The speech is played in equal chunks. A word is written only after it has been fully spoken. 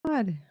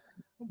good.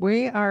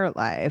 We are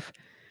live.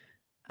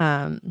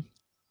 Um,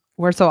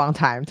 we're so on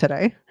time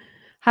today.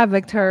 Hi,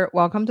 Victor.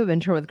 Welcome to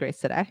Venture with Grace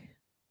today.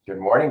 Good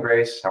morning,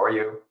 Grace. How are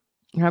you?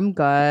 I'm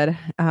good.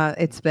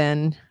 It's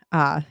been,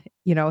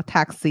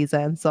 tax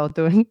season, so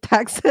doing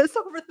taxes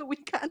over the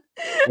weekend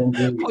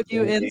Indeed, put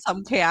you in indeed.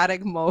 some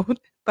chaotic mode.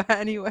 But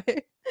anyway,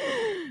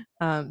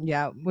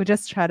 yeah, we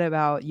just chatted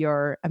about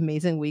your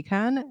amazing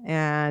weekend,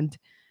 and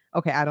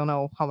okay, I don't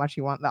know how much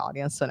you want the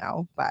audience to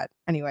know, but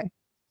anyway.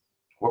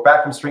 We're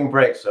back from spring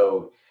break,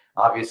 so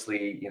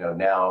obviously,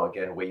 now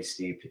again, waist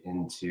deep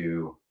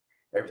into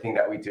everything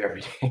that we do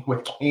every day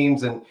with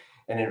games and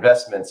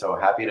investments. So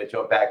happy to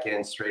jump back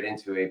in straight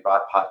into a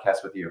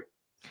podcast with you.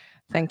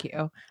 Thank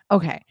you.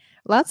 Okay,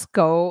 let's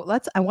go.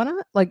 I want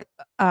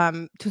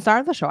to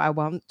start the show. I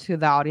want to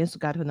the audience to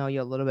get to know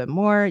you a little bit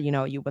more. You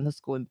know, you went to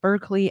school in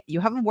Berkeley. You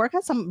have worked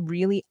at some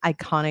really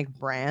iconic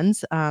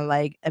brands,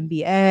 like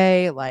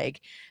NBA,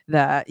 like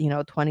the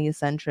 20th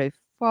Century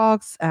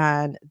Fox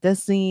and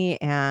Disney,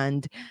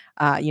 and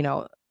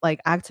like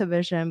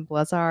Activision,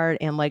 Blizzard,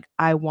 and like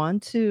I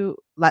want to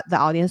let the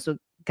audience to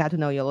get to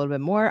know you a little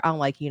bit more on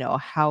like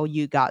how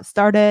you got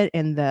started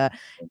in the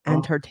Mhm.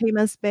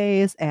 entertainment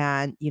space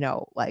and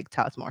like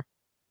tell us more.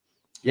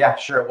 Yeah,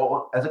 sure.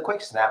 Well, as a quick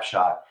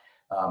snapshot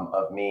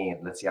of me,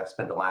 let's see, I've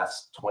spent the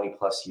last 20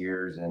 plus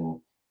years in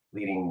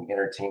leading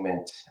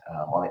entertainment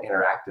on the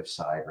interactive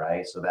side,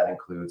 right? So that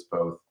includes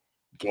both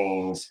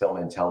games, film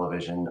and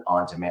television,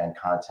 on-demand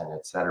content,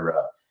 et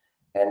cetera.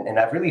 And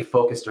I've really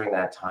focused during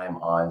that time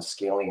on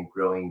scaling and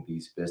growing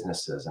these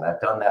businesses. And I've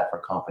done that for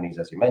companies,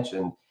 as you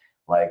mentioned,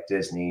 like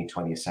Disney,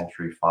 20th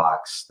Century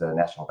Fox, the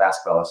National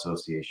Basketball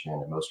Association,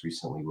 and most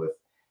recently with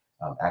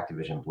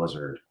Activision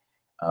Blizzard.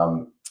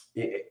 Um,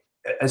 it,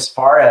 as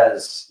far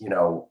as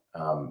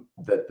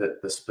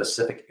the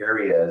specific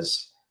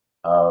areas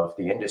of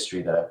the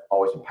industry that I've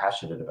always been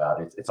passionate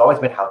about, it's always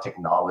been how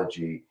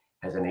technology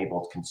has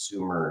enabled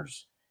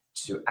consumers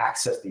to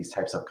access these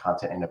types of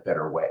content in a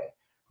better way,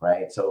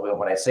 right? So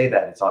when I say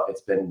that,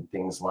 it's been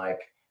things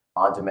like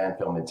on-demand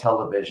film and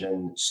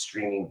television,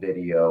 streaming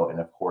video, and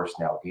of course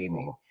now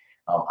gaming.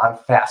 I'm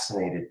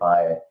fascinated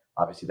by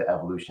obviously the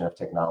evolution of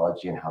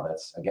technology and how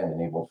that's again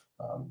enabled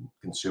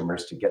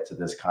consumers to get to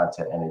this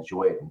content and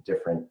enjoy it in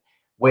different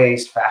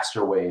ways,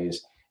 faster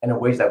ways, and in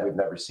ways that we've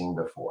never seen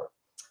before.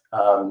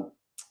 Um,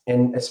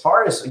 and as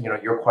far as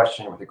your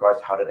question with regards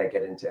to how did I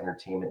get into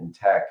entertainment and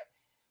tech,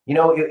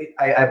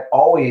 I've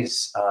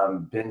always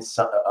been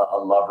a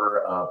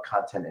lover of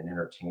content and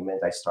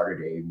entertainment. I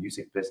started a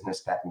music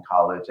business back in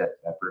college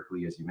at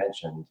Berkeley, as you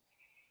mentioned.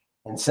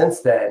 And since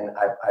then,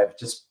 I've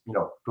just been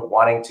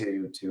wanting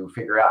to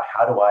figure out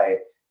how do I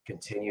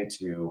continue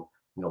to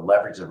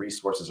leverage the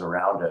resources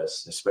around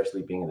us,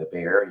 especially being in the Bay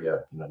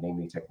Area,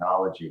 namely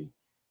technology,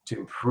 to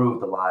improve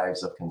the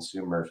lives of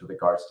consumers with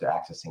regards to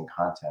accessing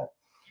content.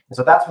 And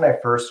so that's when I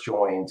first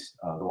joined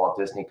the Walt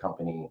Disney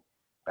Company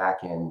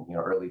back in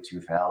early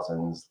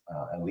 2000s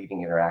and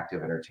leading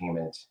interactive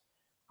entertainment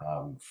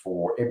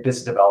for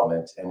business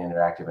development and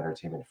interactive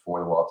entertainment for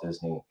the Walt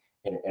Disney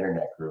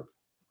Internet Group.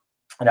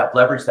 And I've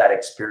leveraged that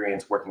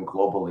experience working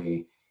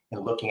globally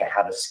and looking at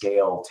how to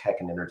scale tech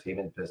and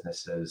entertainment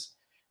businesses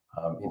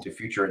into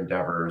future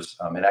endeavors,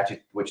 and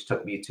actually, which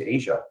took me to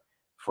Asia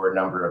for a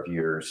number of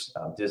years.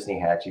 Disney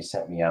had actually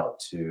sent me out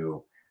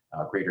to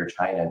Greater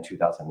China in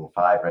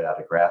 2005, right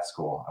out of grad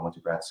school. I went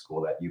to grad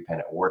school at UPenn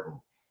at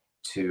Wharton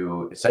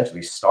to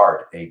essentially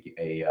start a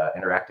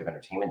interactive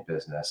entertainment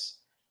business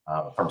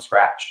from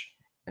scratch.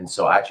 And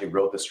so I actually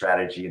wrote the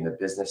strategy and the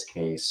business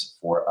case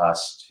for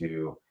us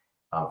to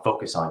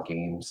focus on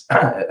games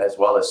as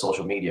well as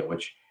social media,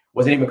 which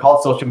wasn't even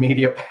called social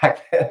media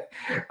back then,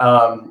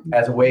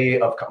 as a way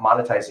of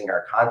monetizing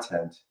our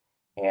content,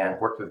 and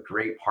worked with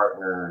great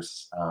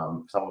partners,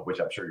 some of which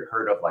I'm sure you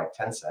heard of, like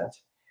Tencent,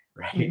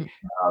 right?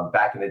 Mm-hmm.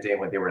 Back in the day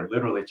when they were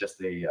literally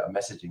just a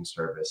messaging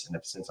service, and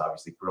have since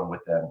obviously grown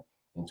with them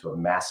into a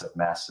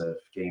massive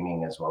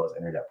gaming as well as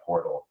internet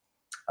portal.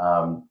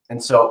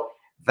 And so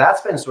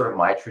that's been sort of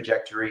my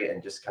trajectory,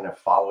 and just kind of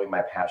following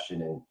my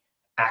passion and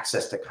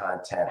access to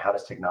content. How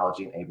does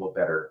technology enable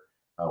better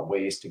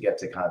ways to get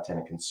to content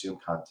and consume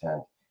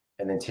content,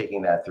 and then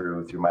taking that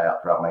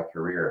throughout my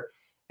career.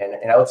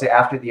 And I would say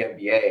after the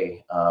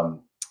MBA,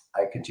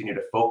 I continue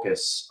to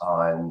focus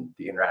on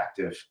the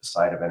interactive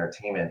side of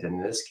entertainment. And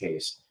in this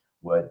case,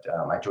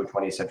 I joined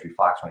 20th Century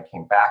Fox when I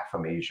came back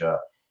from Asia,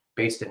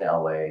 based in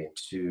LA,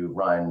 to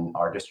run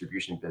our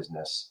distribution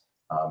business,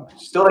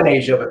 still in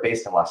Asia, but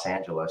based in Los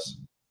Angeles.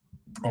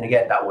 And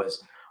again, that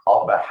was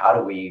all about how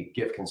do we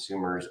give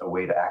consumers a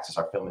way to access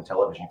our film and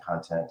television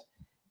content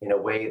in a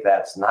way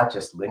that's not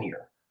just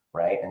linear,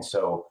 right? And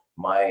so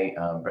my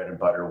bread and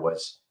butter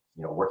was,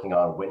 working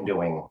on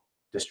windowing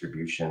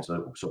distribution,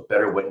 so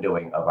better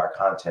windowing of our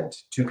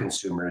content to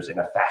consumers in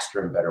a faster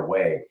and better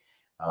way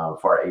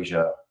for our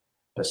Asia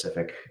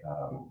Pacific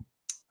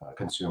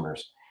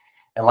consumers.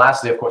 And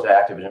lastly, of course,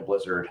 at Activision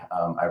Blizzard,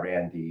 I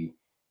ran the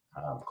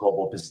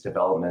global business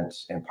development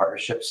and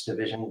partnerships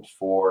division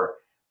for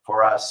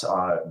us,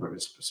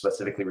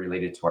 specifically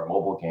related to our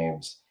mobile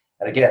games.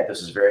 And again,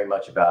 this is very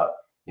much about,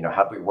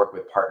 how do we work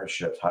with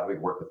partnerships? How do we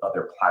work with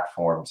other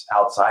platforms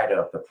outside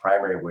of the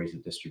primary ways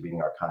of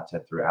distributing our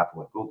content through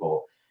Apple and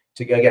Google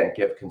to, again,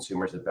 give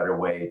consumers a better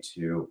way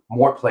to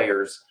more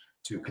players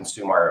to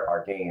consume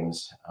our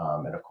games.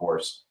 And of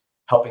course,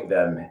 helping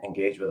them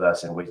engage with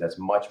us in ways that's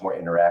much more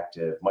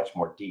interactive, much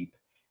more deep,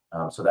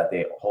 so that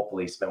they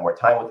hopefully spend more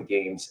time with the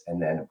games,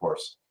 and then of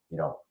course,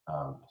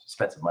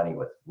 spend some money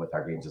with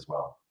our games as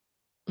well.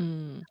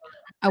 Mm.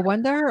 I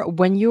wonder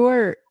when you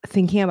were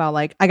thinking about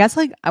like, I guess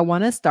like I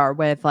want to start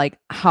with like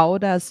how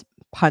does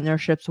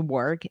partnerships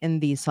work in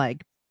these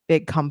like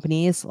big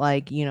companies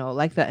like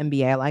like the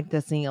NBA, like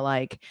Disney,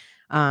 like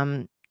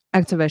um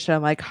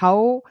Activision, like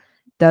how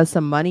does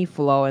the money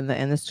flow in the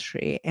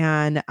industry?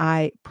 And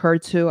I per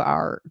to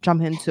our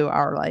jump into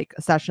our like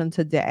session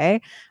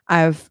today,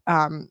 I've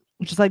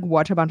just like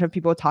watch a bunch of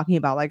people talking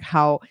about like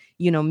how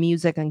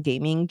music and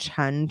gaming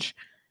change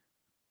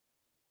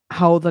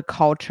how the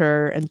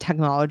culture and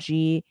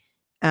technology,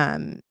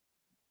 um,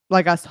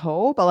 like as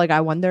whole, but like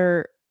I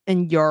wonder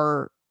in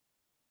your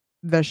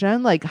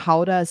vision, like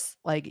how does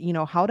like,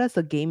 how does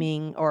the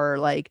gaming or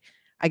like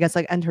I guess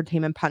like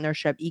entertainment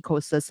partnership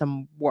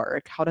ecosystem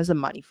work? How does the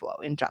money flow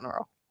in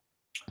general?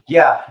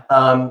 Yeah.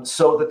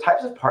 So the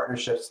types of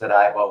partnerships that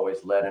I've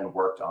always led and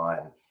worked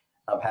on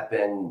have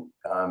been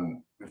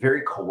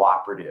very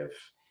cooperative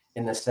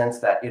in the sense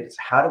that it's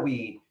how do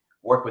we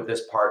work with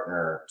this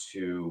partner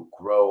to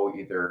grow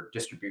either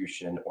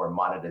distribution or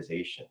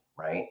monetization,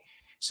 right?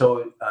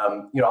 So,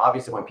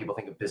 obviously, when people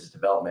think of business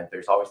development,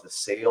 there's always the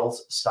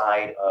sales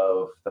side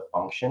of the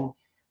function.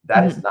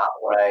 That is Mhm, not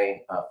what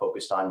I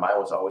focused on. Mine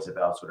was always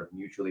about sort of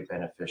mutually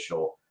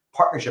beneficial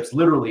partnerships,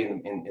 literally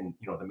in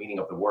the meaning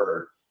of the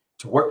word,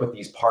 to work with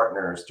these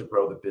partners to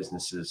grow the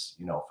businesses,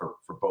 for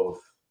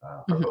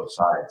mhm, both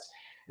sides.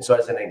 And so,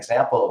 as an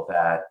example of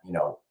that,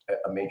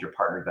 a major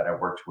partner that I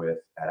worked with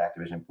at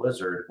Activision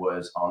Blizzard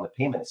was on the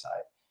payment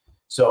side.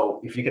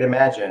 So, if you could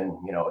imagine,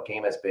 a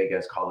game as big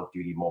as Call of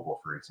Duty Mobile,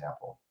 for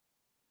example,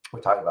 we're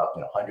talking about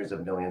hundreds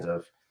of millions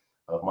of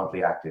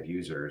monthly active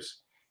users.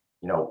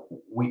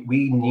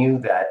 We knew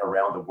that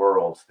around the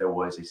world there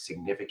was a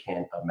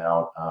significant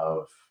amount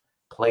of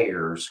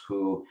players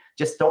who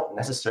just don't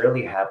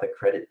necessarily have the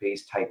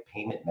credit-based type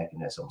payment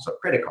mechanisms, so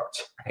credit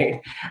cards,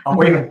 right? Or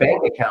mhm, even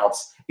bank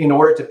accounts in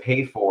order to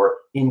pay for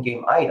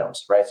in-game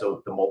items, right?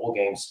 So the mobile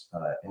games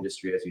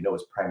industry, as you know,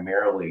 is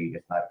primarily,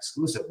 if not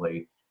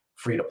exclusively,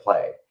 free to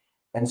play.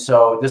 And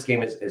so this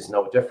game is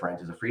no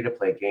different. It's a free to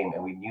play game.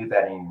 And we knew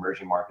that in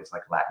emerging markets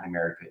like Latin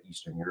America,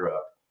 Eastern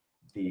Europe,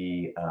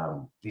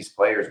 these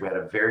players, we had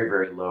a very,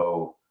 very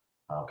low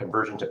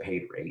conversion to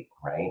paid rate,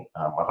 right?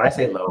 When I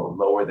say low,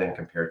 lower than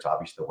compared to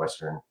obviously the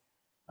Western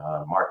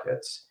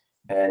markets.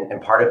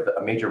 And part of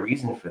a major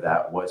reason for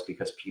that was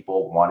because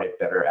people wanted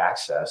better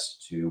access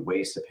to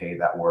ways to pay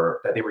that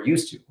they were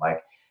used to,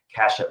 like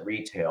cash at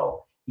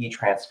retail,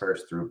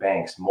 e-transfers through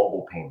banks,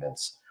 mobile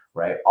payments,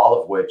 right?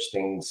 All of which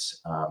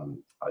things,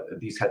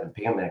 these kind of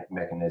payment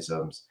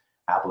mechanisms,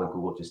 Apple and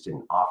Google just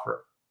didn't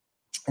offer.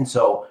 And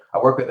so I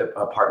work with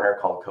a partner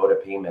called Coda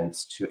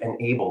Payments to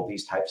enable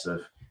these types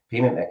of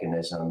payment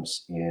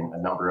mechanisms in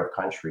a number of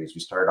countries. We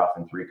started off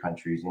in 3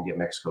 countries: India,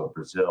 Mexico,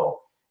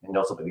 Brazil, and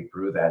ultimately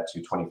grew that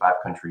to 25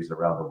 countries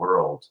around the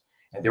world.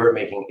 And they were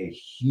making a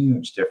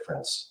huge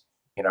difference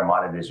in our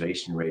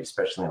monetization rate,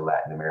 especially in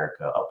Latin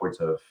America, upwards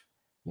of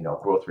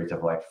growth rates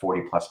of like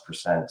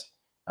 40+%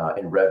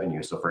 in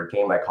revenue. So for a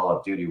game like Call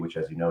of Duty, which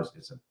as you know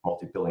is a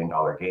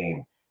multi-billion-dollar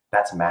game,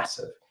 that's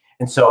massive.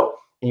 And so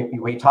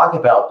when you talk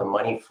about the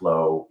money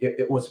flow,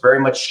 it was very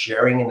much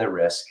sharing in the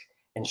risk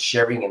and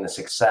sharing in the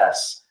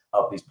success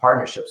of these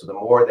partnerships. So the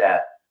more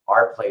that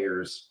our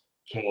players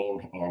came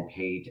and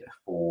paid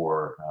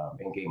for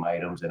in-game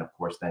items, and of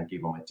course then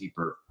gave them a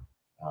deeper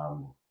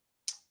um,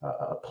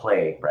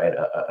 play, right,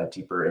 a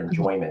deeper mhm,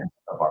 enjoyment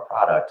of our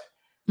product,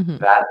 mhm.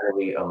 that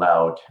really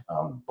allowed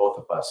both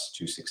of us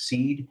to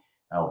succeed,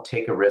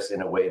 take a risk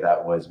in a way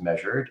that was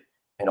measured,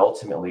 and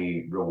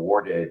ultimately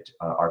rewarded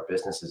our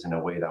businesses in a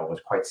way that was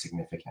quite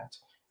significant.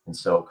 And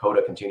so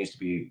Coda continues to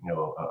be,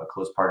 a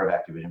close partner of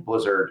Activision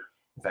Blizzard.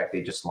 In fact,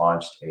 they just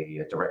launched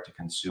a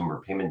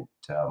direct-to-consumer payment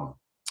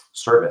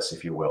service,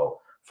 if you will,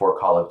 for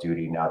Call of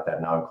Duty. Now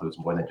that now includes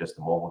more than just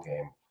the mobile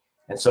game.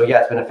 And so, yeah,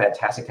 it's been a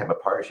fantastic type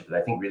of partnership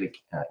that I think really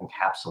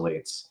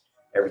encapsulates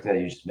everything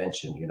that you just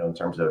mentioned. In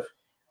terms of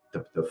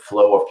the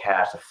flow of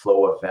cash, the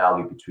flow of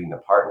value between the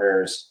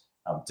partners,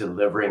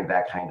 delivering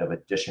that kind of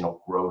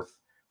additional growth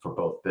for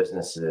both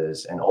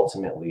businesses, and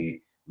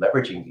ultimately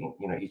leveraging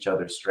each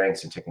other's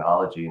strengths and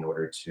technology in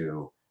order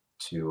to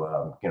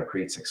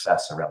create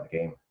success around the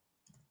game.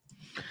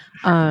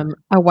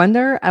 I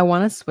wonder, I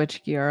want to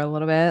switch gear a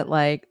little bit,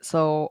 like,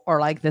 so, or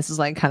like, this is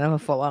like kind of a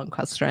full on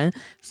question.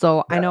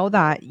 So I Yeah. know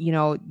that,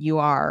 you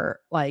are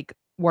like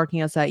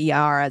working as a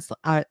ER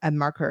at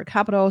Mucker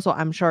Capital. So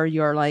I'm sure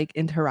you're like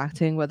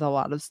interacting with a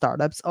lot of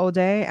startups all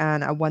day.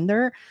 And I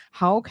wonder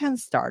how can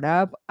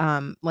startup,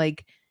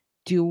 like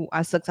do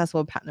a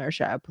successful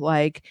partnership?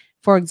 Like,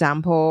 for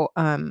example,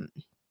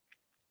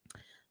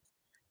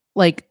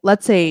 like,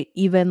 let's say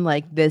even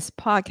like this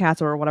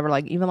podcast or whatever,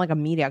 like even like a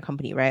media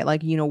company, right?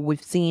 Like,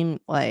 we've seen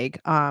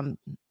like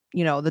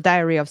the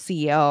Diary of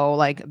CEO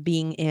like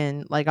being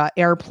in like a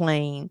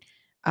airplane,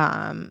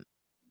 um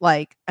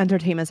like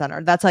entertainment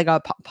center. That's like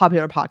a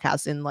popular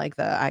podcast in like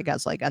the, I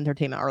guess, like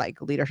entertainment or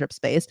like leadership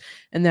space.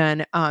 And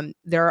then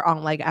they're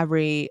on like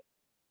every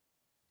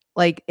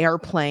like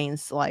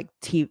airplanes, like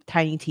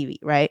tiny TV,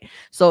 right?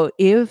 So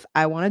if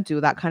I want to do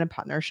that kind of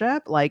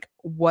partnership, like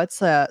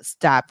what's a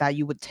step that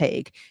you would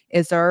take?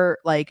 Is there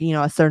like,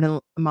 a certain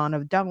amount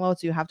of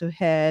downloads you have to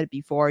hit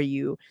before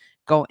you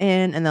go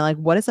in? And then like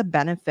what is the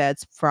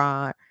benefits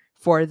for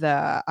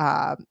the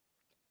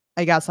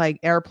I guess like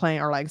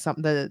airplane or like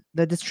the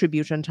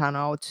distribution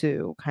channel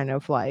to kind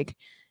of like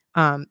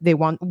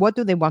what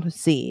do they want to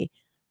see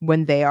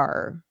when they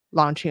are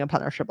launching a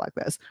partnership like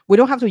this? We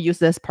don't have to use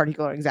this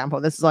particular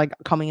example. This is like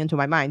coming into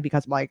my mind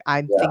because like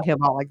I'm Yeah. thinking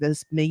about like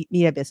this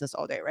media business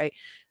all day, right?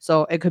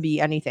 So it could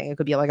be anything. It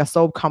could be like a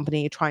soap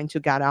company trying to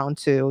get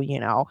onto,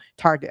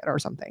 Target or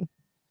something.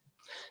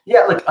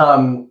 Yeah, look,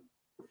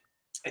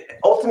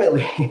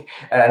 ultimately,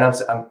 and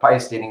I'm probably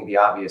stating the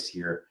obvious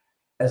here,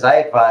 as I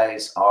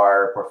advise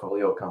our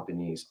portfolio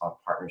companies on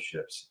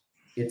partnerships,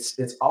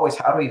 it's always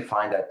how do we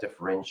find that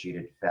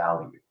differentiated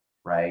value,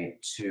 right,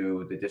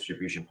 to the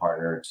distribution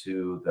partner,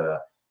 to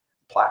the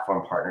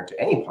platform partner, to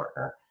any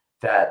partner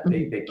that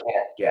Mhm. they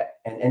can't get.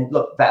 And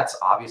look, that's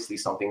obviously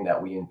something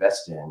that we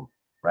invest in,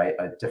 right?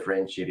 A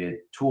differentiated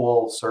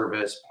tool,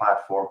 service,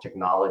 platform,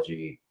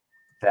 technology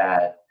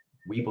that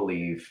we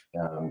believe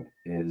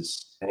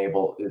is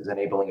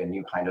enabling a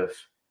new kind of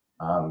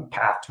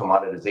path to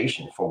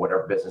monetization for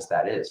whatever business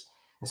that is.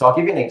 And so I'll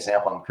give you an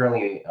example. I'm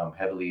currently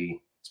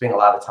heavily spending a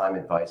lot of time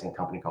advising a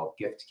company called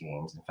Gift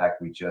Games. In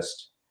fact, we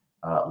just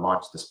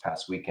launched this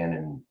past weekend,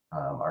 and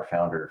our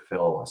founder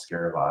Phil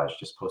Scaravage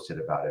just posted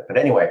about it. But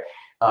anyway,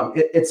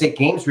 it's a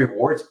games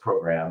rewards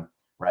program,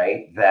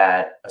 right?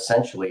 That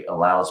essentially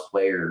allows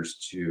players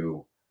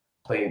to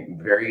play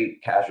very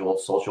casual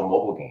social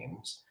mobile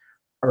games,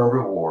 earn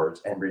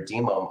rewards, and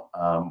redeem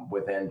them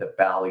within the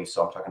Bally's.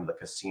 So I'm talking to the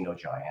casino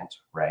giant,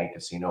 right?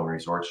 Casino and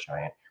resorts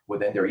giant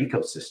within their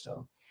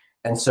ecosystem.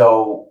 And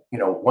so,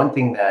 one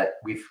thing that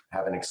we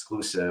have an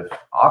exclusive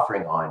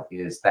offering on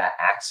is that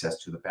access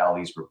to the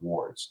Bally's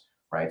rewards,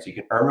 right? So you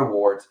can earn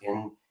rewards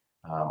in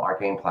our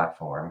game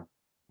platform,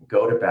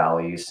 go to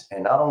Bally's,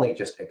 and not only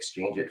just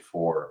exchange it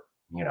for,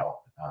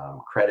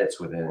 credits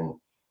within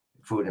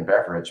food and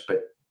beverage,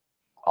 but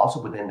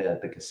also within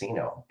the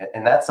casino.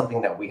 And that's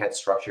something that we had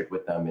structured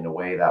with them in a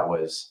way that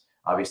was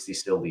obviously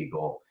still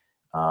legal,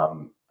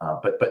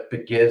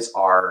 but gives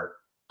our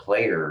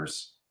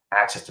players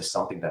access to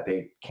something that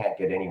they can't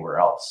get anywhere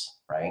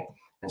else, right?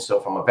 And so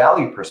from a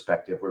value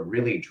perspective, we're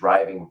really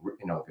driving, what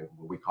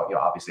we call,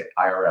 obviously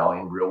IRL,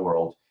 in real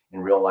world,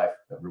 in real life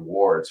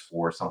rewards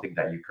for something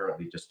that you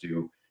currently just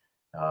do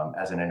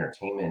as an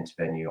entertainment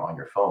venue on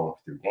your phone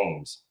through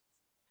games.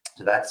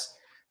 So that's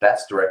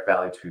direct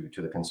value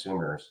to the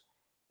consumers.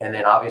 And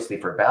then obviously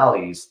for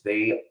Bally's,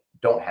 they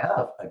don't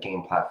have a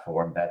game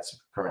platform that's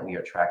currently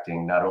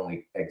attracting not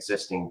only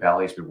existing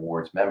Bally's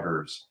Rewards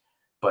members,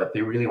 but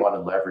they really want to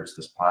leverage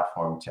this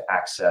platform to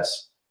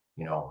access,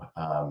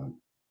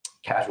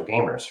 casual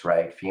gamers,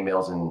 right?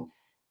 Females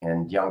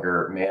and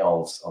younger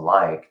males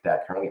alike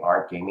that currently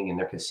aren't gaming in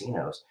their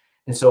casinos.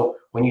 And so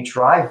when you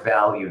drive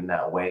value in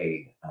that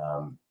way,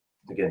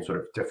 again, sort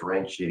of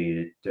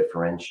differentiated,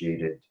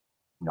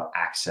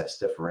 access,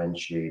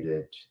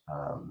 differentiated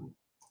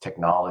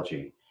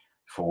technology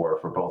for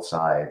both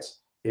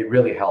sides, it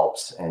really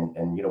helps. And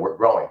we're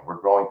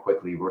growing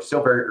quickly. We're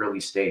still very early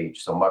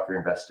stage. So Mucker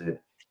invested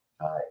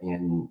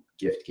in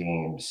Gift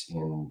Games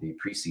in the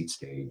pre-seed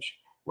stage.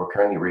 We're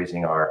currently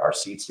raising our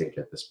seed stage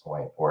at this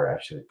point, or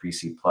actually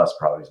pre-seed plus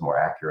probably is more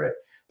accurate.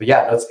 But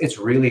yeah, it's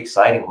really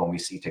exciting when we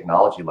see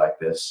technology like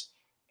this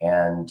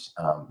and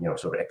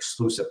sort of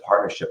exclusive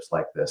partnerships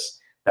like this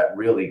that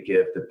really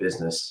give the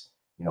business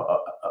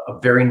a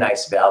very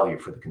nice value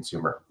for the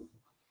consumer.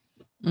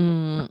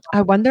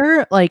 I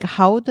wonder, like,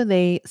 how do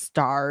they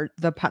start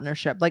the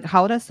partnership? Like,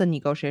 how does the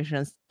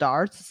negotiation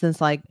start?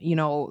 Since, like,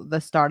 the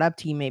startup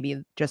team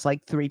maybe just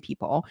like three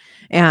people,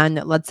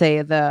 and let's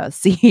say the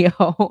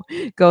CEO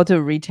go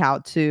to reach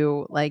out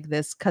to like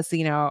this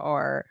casino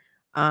or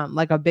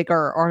like a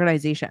bigger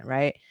organization,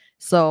 right?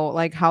 So,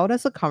 like, how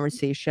does a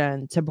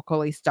conversation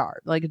typically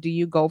start? Like, do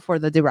you go for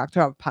the director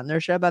of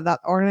partnership at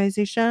that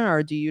organization,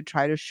 or do you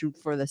try to shoot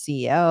for the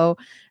CEO?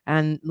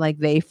 And like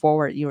they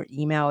forward your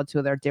email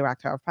to their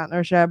director of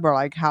partnership, or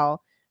like how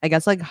Yeah.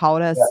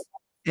 does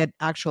it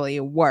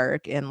actually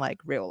work in like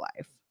real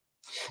life?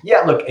 Yeah,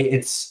 look,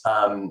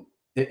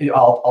 it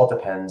all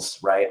depends,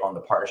 right, on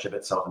the partnership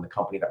itself and the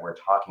company that we're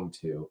talking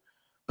to.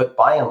 But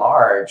by and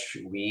large,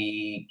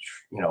 we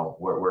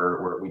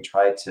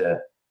try to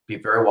be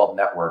very well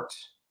networked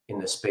in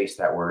the space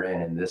that we're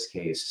in. In this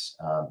case,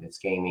 it's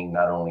gaming,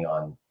 not only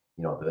on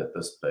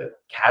the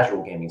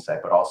casual gaming side,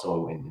 but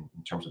also in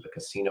terms of the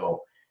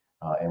casino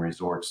and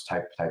resorts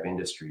type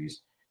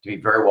industries, to be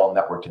very well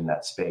networked in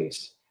that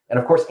space. and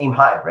of course, aim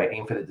high, right?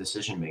 Aim for the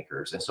decision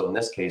makers. And so in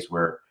this case,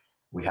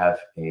 we have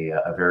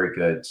a very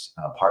good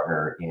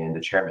partner in the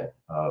chairman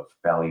of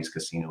Bally's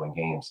Casino and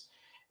Games.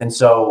 And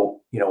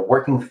so,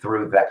 working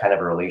through that kind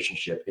of a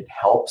relationship, it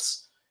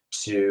helps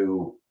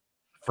to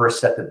first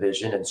set the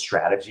vision and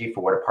strategy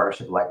for what a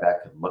partnership like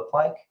that could look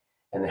like,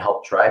 and then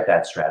help drive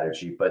that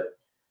strategy. But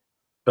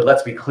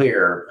let's be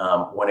clear,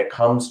 when it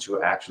comes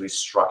to actually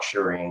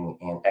structuring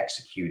and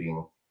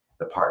executing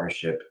the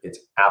partnership, it's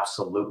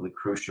absolutely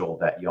crucial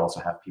that you also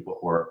have people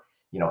who are,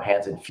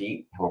 hands and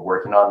feet, who are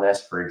working on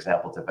this. For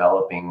example,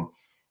 developing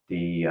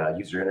the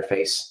user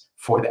interface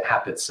for the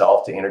app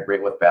itself to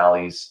integrate with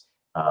Bally's,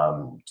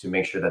 to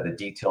make sure that the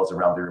details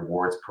around the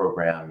rewards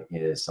program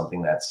is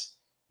something that's,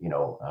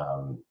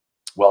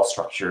 well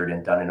structured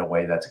and done in a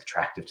way that's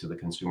attractive to the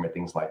consumer,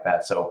 things like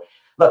that. So,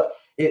 look,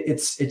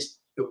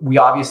 we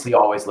obviously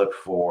always look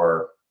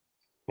for,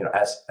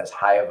 as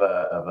high of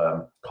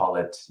a call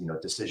it,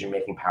 decision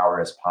making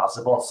power as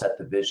possible, and set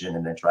the vision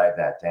and then drive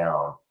that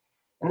down.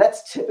 And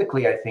that's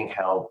typically, I think,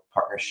 how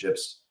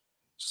partnerships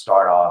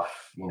start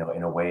off,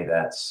 in a way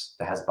that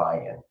has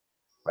buy-in,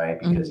 right?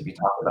 Because if you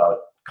talk about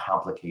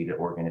complicated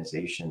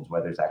organizations,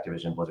 whether it's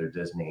Activision, Blizzard,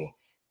 Disney,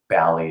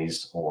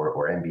 Bally's,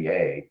 or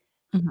NBA,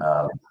 you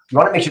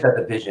want to make sure that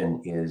the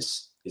vision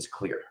is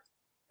clear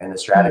and the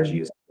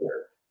strategy is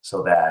clear,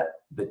 so that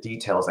the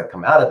details that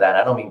come out of that,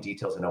 I don't mean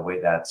details in a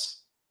way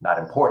that's not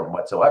important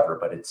whatsoever,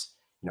 but it's,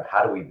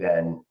 how do we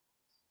then,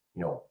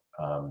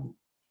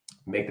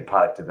 make the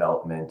product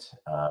development,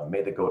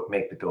 make the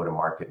go to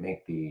market,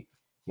 make the,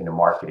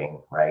 marketing,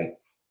 right,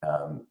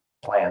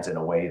 plans in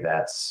a way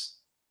that's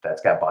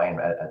got buy-in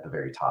at the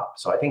very top.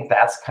 So I think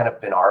that's kind of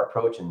been our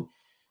approach. And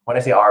when I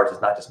say ours,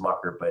 it's not just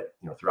Mucker, but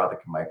throughout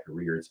my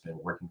career, it's been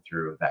working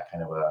through that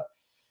kind of a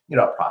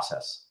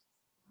process.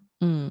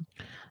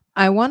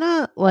 I want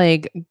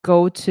to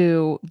go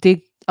to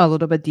dig a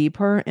little bit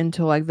deeper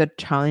into the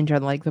challenge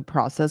and the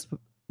process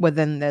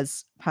within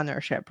this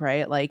partnership,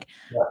 right?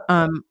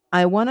 Yeah.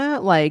 I want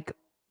to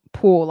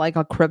pull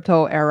a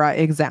crypto era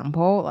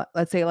example.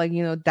 Let's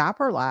say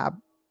Dapper Lab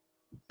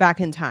back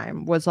in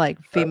time was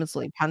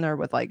famously partnered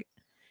with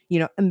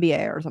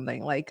NBA or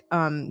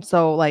something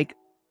so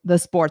the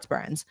sports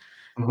brands.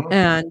 Mm-hmm.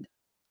 And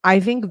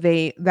I think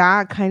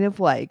that kind of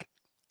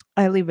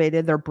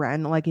elevated their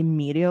brand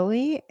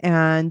immediately.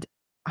 And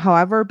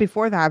however,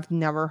 before that, I've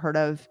never heard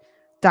of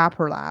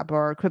Dapper Lab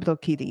or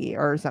CryptoKitty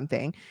or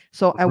something.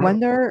 So I Mm-hmm.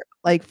 wonder,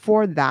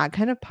 for that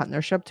kind of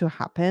partnership to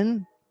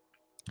happen,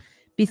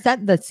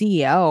 besides the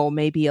CEO,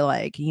 maybe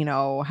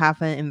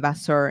have an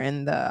investor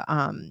in the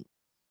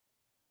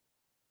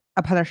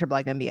a partnership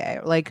like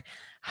NBA,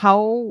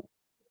 how,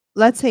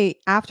 let's say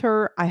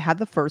after I had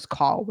the first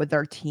call with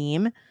their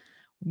team,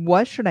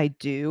 what should I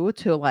do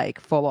to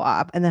follow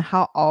up? And then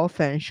how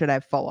often should I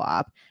follow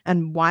up?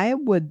 And why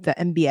would the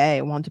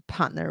NBA want to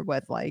partner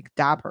with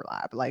Dapper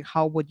Lab?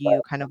 How would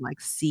you kind of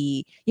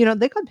see,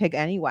 they could pick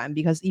anyone,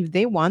 because if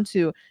they want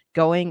to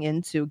going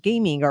into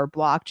gaming or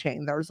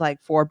blockchain, there's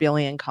 4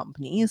 billion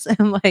companies.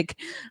 And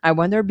I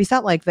wonder,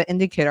 besides the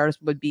indicators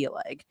would be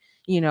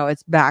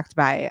it's backed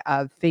by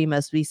a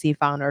famous VC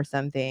fund or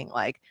something,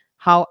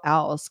 how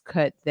else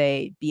could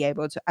they be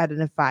able to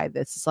identify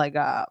this as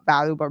a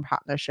valuable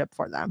partnership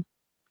for them?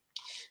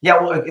 Yeah,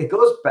 well, it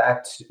goes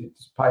back to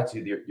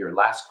probably to your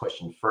last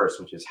question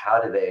first, which is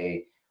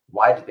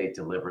why did they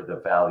deliver the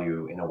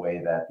value in a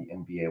way that the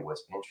NBA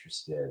was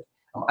interested?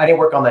 I didn't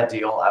work on that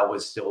deal.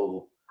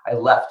 I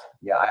left.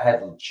 Yeah, I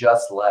had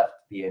just left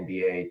the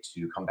NBA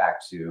to come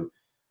back to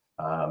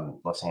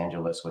Los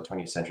Angeles with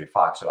 20th Century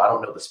Fox. So I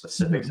don't know the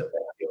specifics of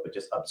that deal, but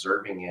just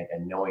observing it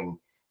and knowing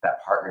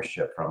that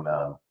partnership from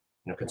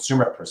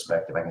consumer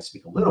perspective, I can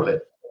speak a little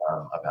bit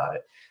about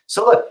it.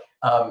 So look,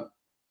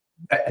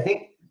 I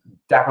think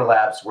Dapper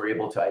Labs were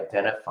able to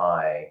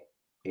identify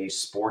a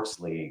sports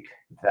league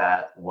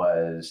that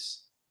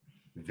was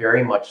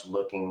very much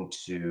looking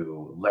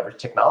to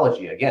leverage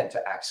technology again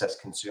to access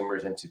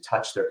consumers and to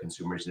touch their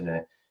consumers in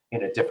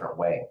a different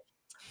way.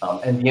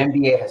 And the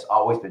NBA has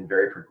always been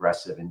very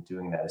progressive in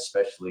doing that,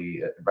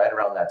 especially right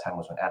around that time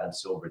was when Adam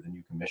Silver, the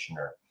new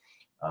commissioner,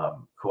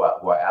 who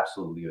I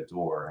absolutely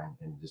adore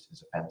and just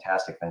is a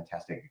fantastic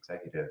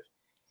executive.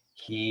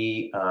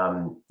 He,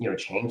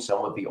 changed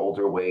some of the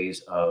older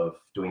ways of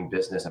doing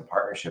business and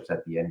partnerships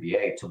at the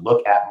NBA to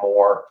look at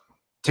more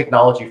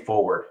technology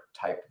forward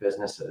type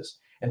businesses.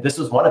 And this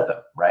was one of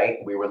them, right?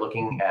 They were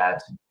looking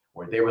at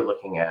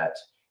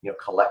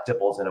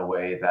collectibles in a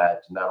way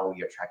that not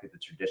only attracted the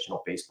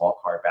traditional baseball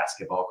card,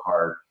 basketball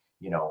card,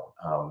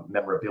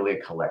 memorabilia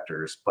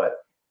collectors, but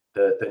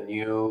the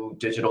new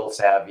digital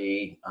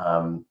savvy,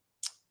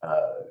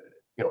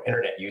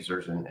 internet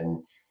users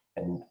and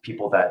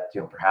people that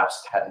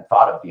perhaps hadn't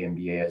thought of the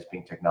NBA as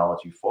being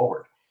technology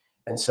forward.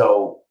 And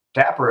so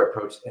Dapper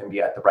approached the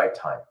NBA at the right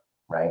time,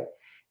 right?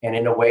 And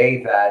in a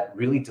way that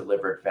really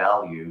delivered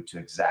value to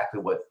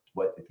exactly what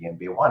the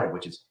NBA wanted,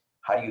 which is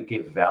how do you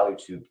give value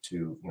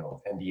to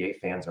NBA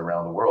fans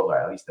around the world, or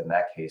at least in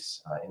that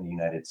case in the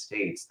United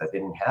States, that they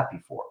didn't have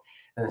before.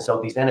 And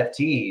so these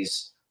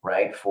NFTs,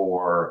 right,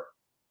 for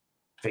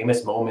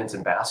famous moments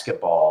in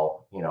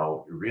basketball,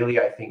 really,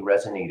 I think,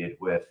 resonated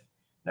with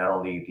not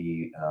only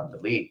the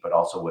league, but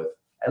also with,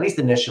 at least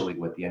initially,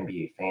 with the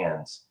NBA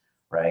fans,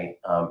 right?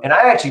 And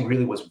I actually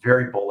really was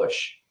very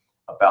bullish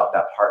about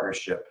that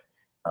partnership,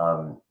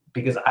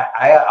 because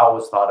I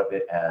always thought of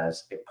it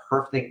as a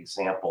perfect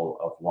example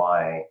of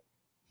why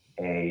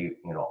a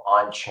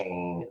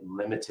on-chain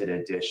limited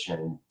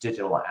edition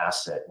digital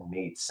asset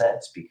made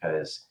sense,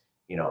 because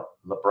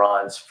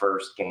LeBron's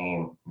first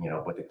game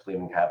with the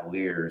Cleveland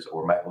Cavaliers,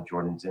 or Michael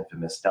Jordan's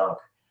infamous dunk,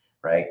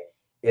 right?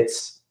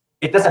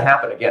 It doesn't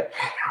happen again.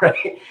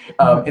 Right?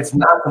 It's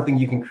not something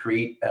you can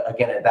create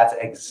again, and that's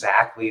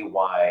exactly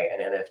why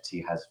an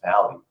NFT has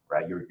value,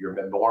 right? You're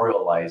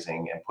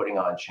memorializing and putting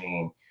on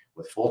chain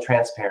with full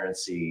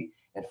transparency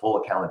and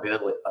full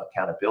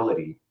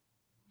accountability,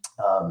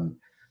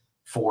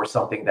 for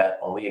something that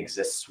only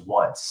exists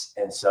once.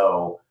 And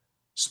so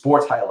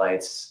sports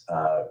highlights,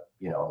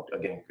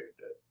 again,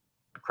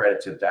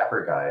 credit to the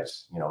Dapper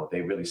guys,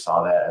 they really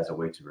saw that as a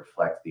way to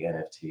reflect the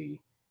NFT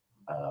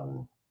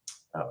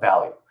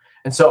value.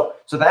 And so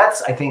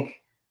that's, I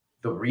think,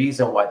 the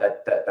reason why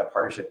that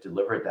partnership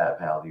delivered that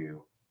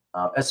value.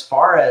 As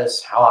far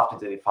as how often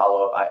do they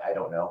follow up, I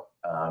don't know.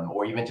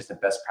 Or even just in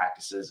best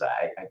practices,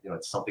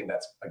 it's something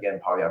that's,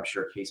 again, probably, I'm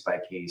sure, case by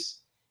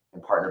case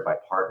and partner by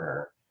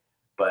partner.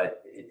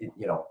 But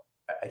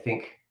I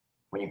think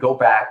when you go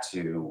back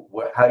to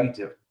how do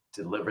you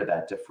deliver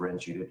that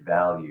differentiated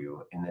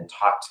value, and then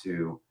talk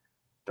to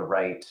the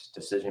right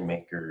decision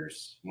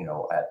makers,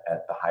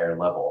 at the higher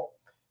level,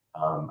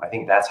 I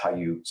think that's how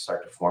you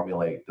start to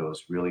formulate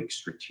those really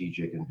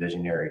strategic and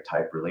visionary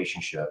type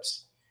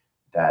relationships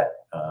that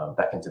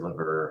can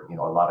deliver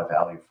a lot of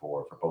value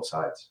for both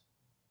sides.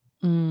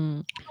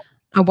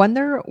 I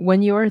wonder,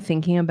 when you were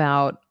thinking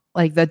about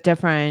like the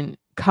different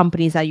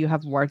companies that you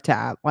have worked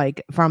at,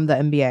 like from the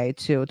NBA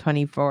to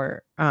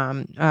 24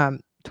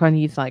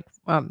 20s, like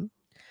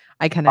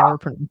I can never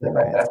pronounce it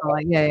right. So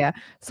like yeah.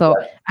 So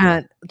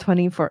at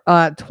 24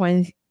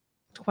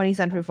 20th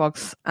Century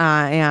Fox,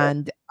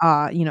 and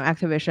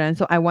Activision.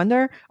 So I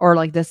wonder, or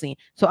like Disney.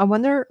 So I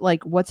wonder,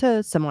 like, what's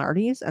the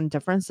similarities and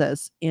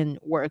differences in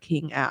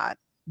working at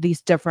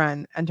these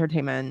different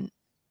entertainment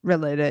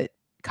related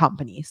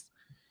companies,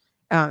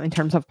 in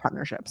terms of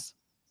partnerships?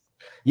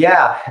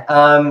 Yeah.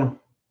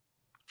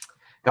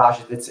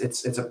 Gosh,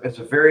 it's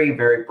a very,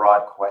 very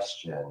broad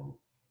question.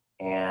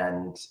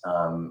 And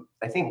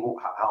I think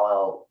how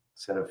I'll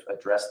sort of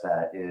address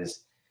that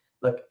is,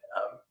 look,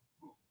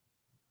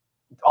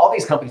 all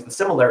these companies, the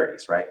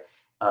similarities, right?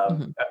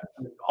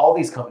 All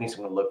these companies are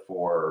going to look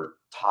for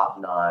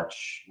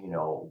top-notch,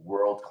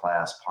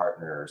 world-class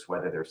partners,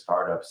 whether they're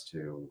startups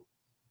to,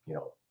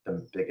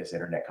 the biggest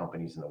internet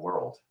companies in the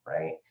world,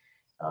 right?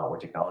 Or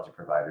technology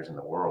providers in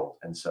the world.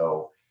 And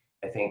so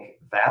I think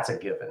that's a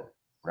given,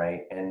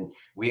 right? And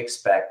we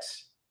expect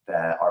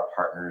that our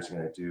partners are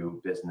going to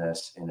do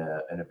business in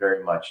a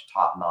very much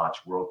top-notch,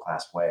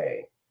 world-class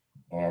way,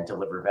 and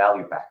deliver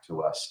value back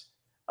to us,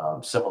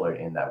 similar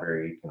in that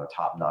very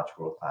top-notch,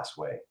 world-class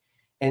way.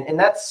 And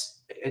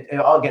that's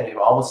again, it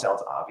almost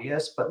sounds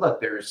obvious, but look,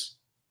 there's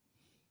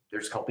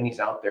companies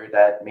out there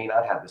that may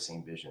not have the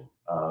same vision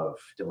of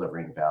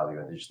delivering value,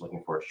 and they're just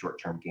looking for a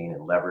short-term gain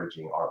and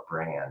leveraging our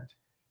brand,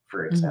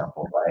 for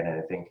example, right? And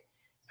I think,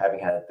 having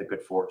had the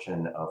good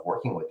fortune of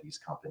working with these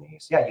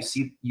companies, yeah,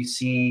 you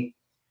see,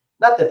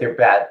 not that they're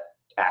bad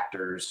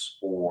actors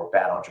or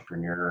bad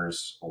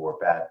entrepreneurs or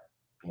bad,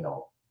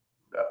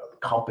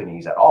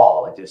 companies at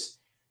all. It just,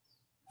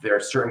 there are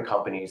certain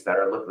companies that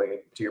are,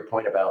 like, to your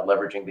point about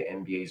leveraging the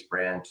NBA's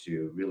brand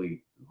to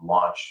really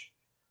launch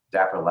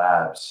Dapper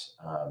Labs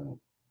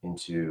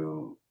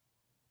into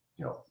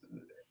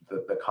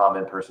the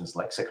common person's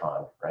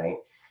lexicon, right?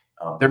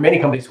 There are many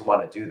companies who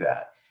want to do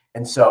that,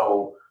 and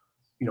so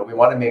we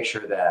want to make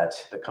sure that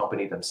the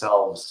company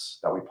themselves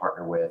that we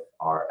partner with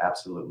are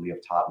absolutely of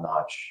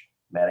top-notch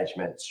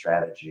management,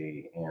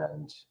 strategy,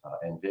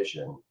 and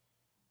vision,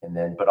 and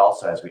then, but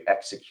also as we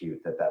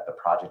execute that the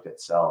project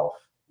itself,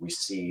 we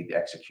see the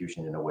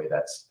execution in a way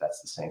that's the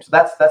same. So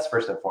that's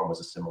first and foremost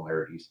the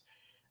similarities.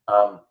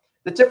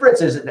 The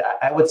difference is,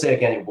 I would say,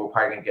 again, we're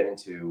probably going to get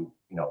into,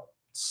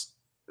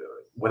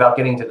 without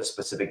getting into the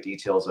specific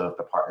details of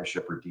the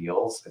partnership or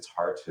deals, it's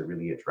hard to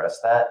really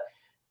address that.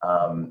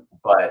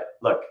 But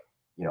look,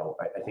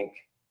 I think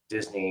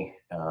Disney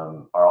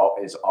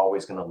is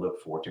always going to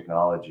look for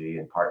technology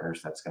and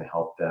partners that's going to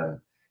help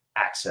them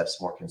access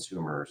more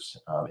consumers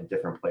in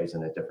different places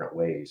and in different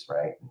ways,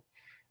 right?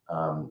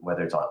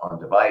 Whether it's on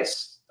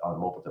device, on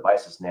mobile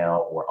devices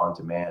now, or on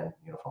demand,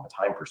 from a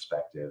time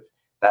perspective,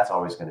 that's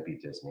always going to be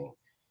Disney.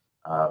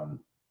 And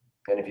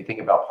if you think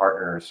about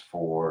partners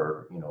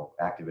for,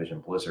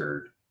 Activision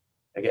Blizzard,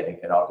 again,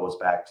 it all goes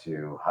back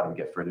to how do we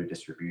get further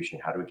distribution?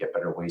 How do we get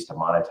better ways to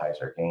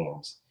monetize our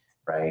games,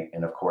 right?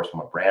 And of course, from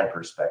a brand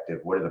perspective,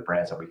 what are the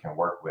brands that we can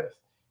work with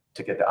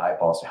to get the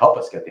eyeballs, to help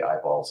us get the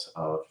eyeballs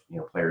of,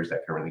 players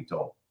that currently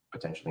don't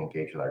potentially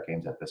engage with our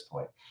games at this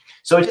point.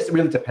 So it just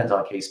really depends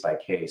on case by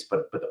case,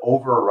 but the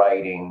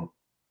overriding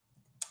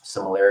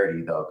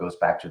similarity, though, goes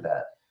back to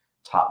that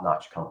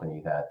top-notch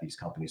company that these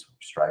companies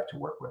strive to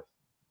work with.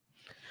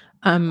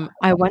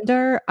 I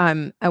wonder,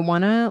 I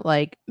wanna,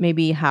 like,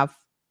 maybe have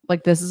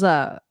like, this is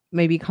a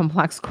maybe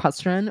complex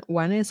question.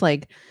 One is,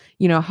 like,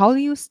 how do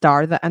you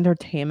start the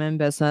entertainment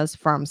business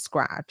from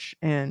scratch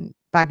and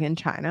back in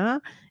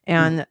China? Mm.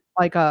 And,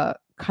 like, a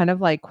kind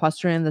of, like,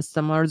 question in the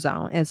similar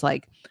zone is,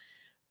 like,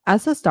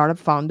 as a startup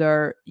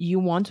founder, you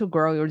want to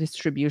grow your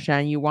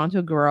distribution, you want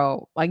to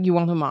grow like, you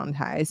want to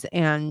monetize,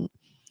 and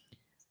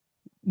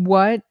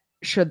what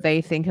should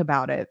they think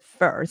about it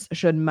first?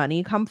 Should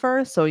money come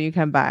first so you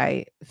can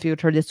buy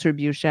future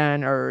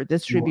distribution, or Mm.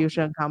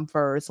 distribution come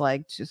first,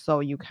 like, so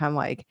you can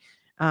like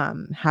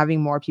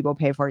having more people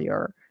pay for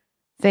your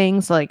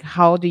things? Like,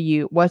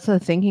 what's the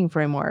thinking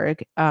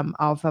framework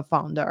of a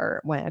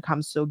founder when it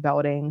comes to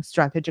building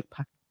strategic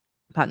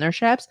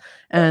partnerships?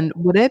 And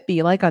would it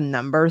be like a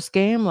numbers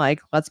game?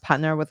 Like, let's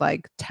partner with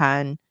like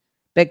 10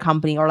 big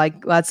company, or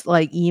like let's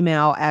like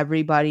email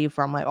everybody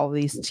from like all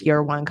these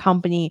tier one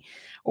company,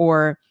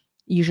 or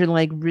you should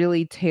like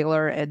really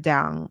tailor it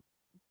down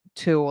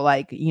to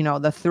like,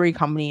 the three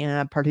company in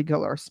a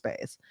particular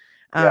space.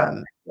 Yeah,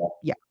 Um yeah.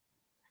 yeah.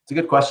 It's a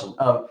good question.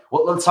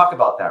 Well, let's talk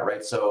about that,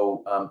 right?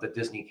 So the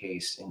Disney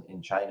case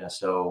in China.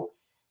 So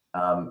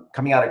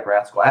coming out of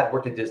grad school, I had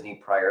worked at Disney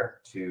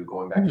prior to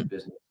going back to Mhm.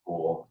 business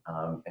school,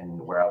 and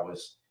where I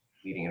was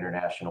leading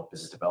international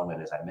business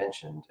development, as I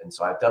mentioned. And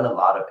so I've done a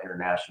lot of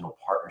international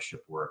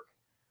partnership work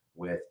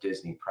with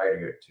Disney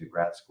prior to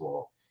grad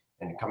school.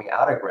 And coming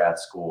out of grad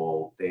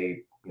school,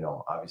 they,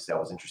 obviously I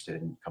was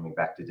interested in coming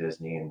back to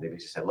Disney, and they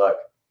basically said, look,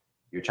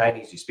 you're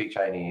Chinese, you speak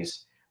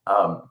Chinese.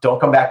 Don't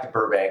come back to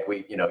Burbank.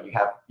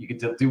 You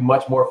could do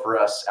much more for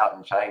us out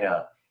in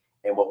China.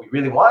 And what we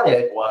really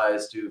wanted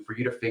was for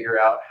you to figure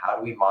out, how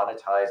do we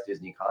monetize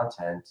Disney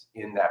content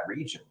in that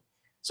region?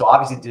 So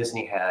obviously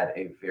Disney had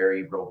a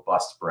very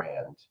robust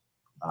brand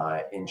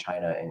in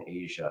China and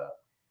Asia,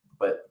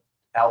 but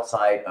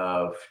outside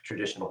of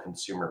traditional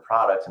consumer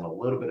products and a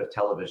little bit of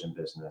television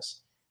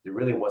business, there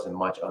really wasn't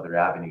much other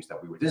avenues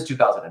that we were. This is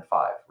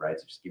 2005, right?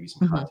 So just give you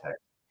some Mhm.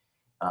 context.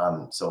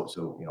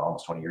 So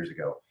almost 20 years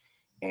ago,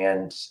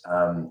 and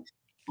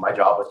my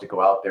job was to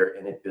go out there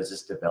in a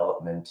business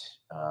development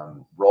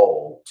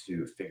role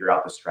to figure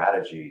out the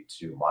strategy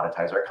to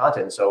monetize our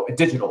content. So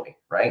digitally,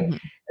 right? Mhm.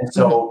 And Mhm.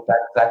 so that's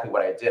exactly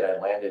what I did. I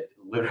landed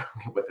literally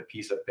with a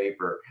piece of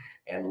paper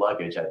and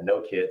luggage. I had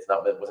no kids,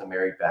 wasn't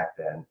married back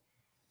then,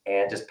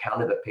 and just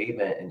pounded the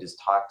pavement and just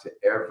talked to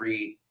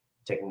every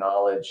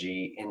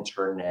technology,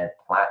 internet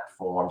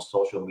platform,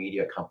 social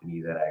media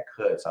company that I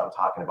could. So I'm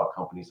talking about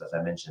companies, as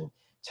I mentioned,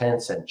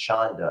 Tencent,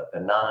 Chanda, the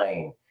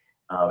Nine,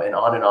 and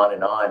on and on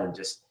and on, and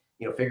just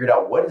figured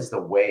out what is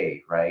the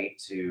way, right,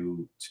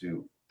 to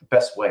the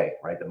best way,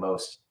 right, the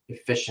most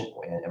efficient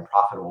and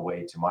profitable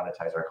way to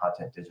monetize our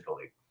content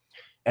digitally.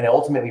 And I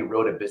ultimately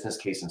wrote a business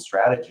case and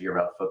strategy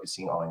around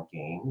focusing on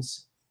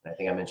games. And I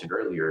think I mentioned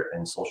earlier,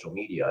 and social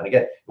media. And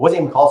again, it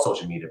wasn't even called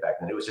social media back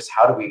then. It was just,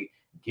 how do we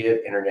give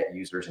internet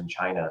users in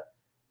China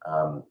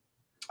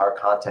our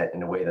content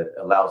in a way that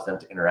allows them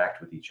to interact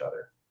with each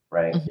other,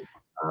 right?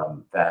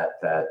 Mhm.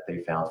 That they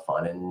found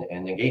fun and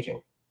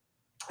engaging.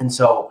 And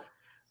so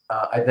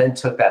I then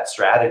took that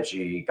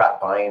strategy,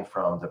 got buy-in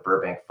from the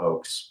Burbank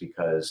folks,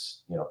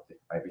 because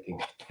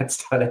everything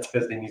that's done at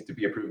Disney needs to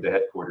be approved at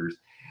headquarters.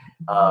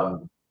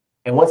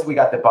 And once we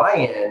got the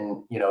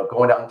buy-in,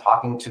 going out and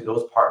talking to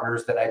those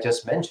partners that I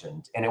just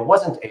mentioned, and it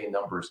wasn't a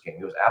numbers game.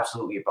 It was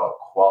absolutely about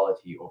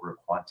quality over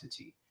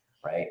quantity,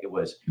 right? It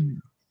was,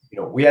 Mhm.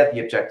 we had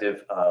the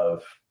objective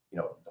of,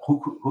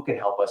 who can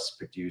help us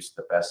produce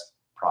the best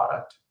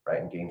product,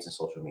 right, in games and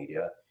social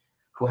media,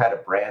 who had a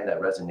brand that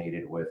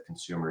resonated with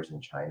consumers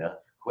in China,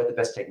 who had the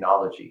best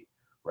technology,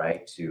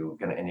 right, to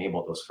kind of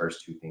enable those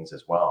first two things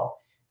as well.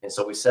 And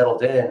so we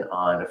settled in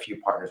on a few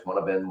partners. One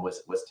of them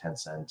was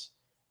Tencent.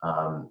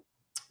 Um,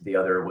 the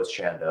other was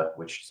Shanda,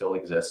 which still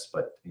exists,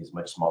 but is a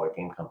much smaller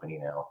game company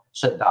now.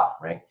 Shanda,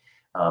 right?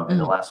 And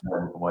the Mhm. last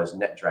one was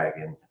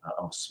NetDragon,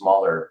 a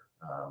smaller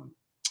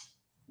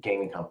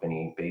gaming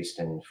company based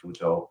in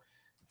Fuzhou,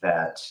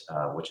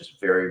 which is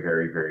very,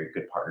 very, very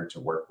good partner to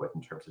work with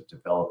in terms of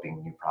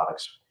developing new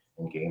products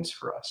and games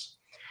for us.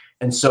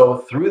 And so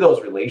through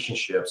those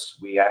relationships,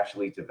 we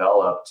actually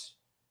developed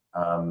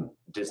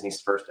Disney's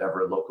first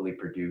ever locally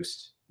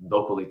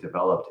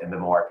developed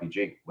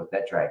MMORPG with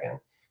NetDragon.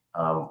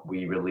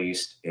 We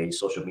released a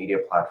social media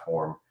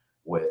platform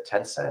with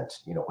Tencent,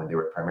 when they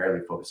were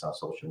primarily focused on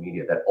social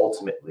media, that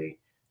ultimately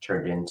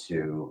turned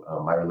into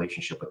my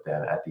relationship with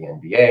them at the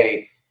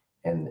NBA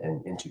and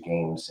into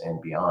games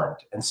and beyond.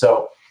 And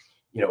so,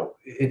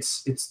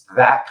 it's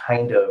that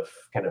kind of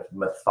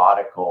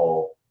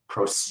methodical,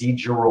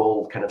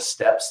 procedural kind of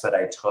steps that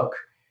I took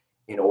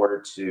in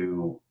order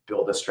to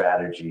build a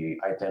strategy,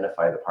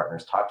 identify the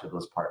partners, talk to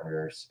those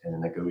partners, and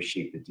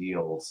negotiate the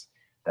deals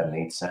that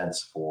made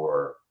sense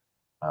for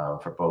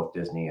both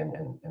Disney and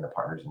the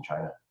partners in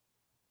China.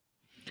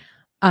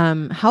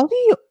 How do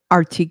you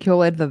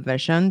articulate the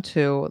vision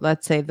to,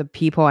 let's say, the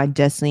people at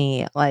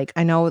Disney? Like,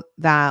 I know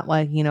that,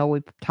 like,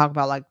 we talk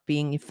about like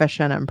being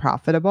efficient and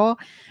profitable.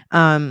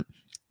 Um,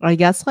 I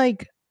guess,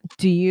 like,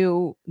 do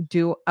you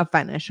do a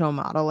financial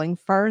modeling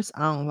first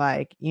on,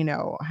 like,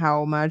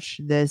 how much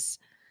this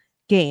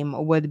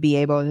game would be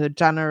able to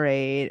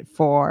generate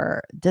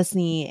for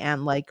Disney,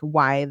 and like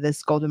why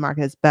this go to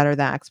market is better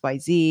than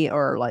XYZ?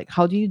 Or like,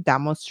 how do you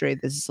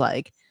demonstrate this is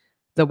like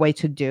the way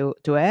to do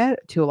it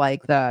to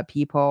like the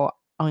people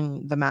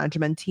on the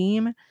management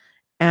team?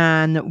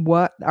 And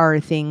what are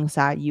things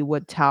that you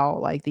would tell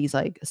like these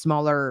like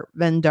smaller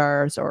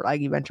vendors, or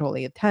like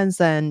eventually a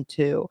Tencent,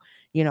 to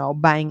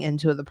buying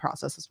into the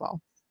process as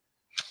well?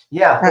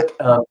 Yeah,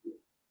 Uh,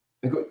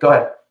 look, go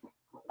ahead.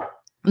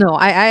 No,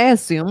 I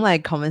assume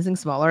like convincing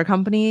smaller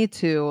company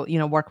to,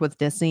 work with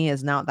Disney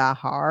is not that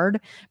hard.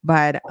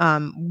 But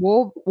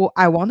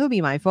I want to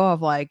be mindful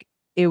of like,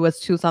 it was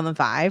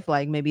 2005,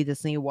 like maybe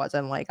Disney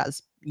wasn't like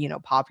as,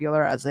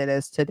 popular as it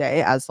is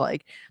today, as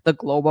like the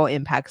global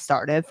impact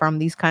started from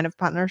these kind of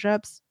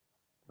partnerships.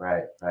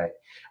 Right, right.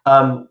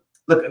 Um,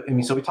 Look, I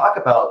mean, so we talk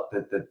about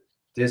the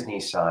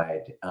Disney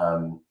side.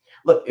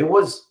 Look, it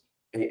was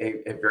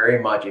a very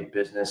much a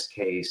business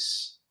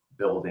case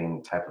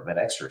building type of an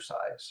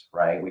exercise,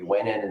 right? We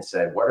went in and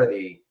said, what are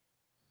the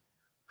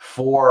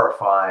 4 or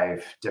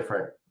 5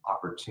 different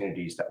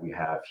opportunities that we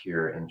have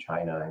here in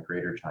China and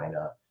Greater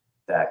China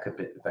that could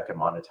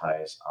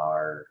monetize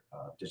our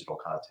digital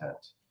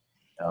content?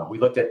 We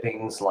looked at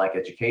things like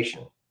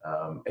education,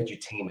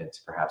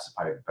 edutainment, perhaps is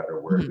probably a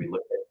better word. Mhm, We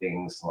looked at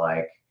things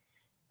like,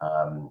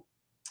 um,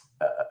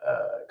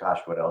 gosh,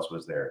 what else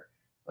was there?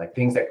 Like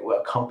things that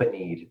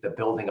accompanied the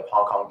building of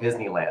Hong Kong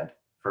Disneyland,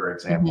 for mhm,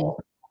 example,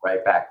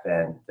 right back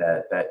then.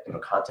 That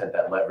content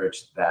that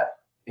leveraged that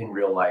in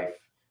real life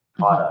mhm,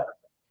 product,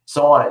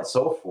 so on and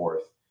so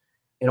forth.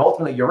 And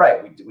ultimately, you're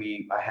right.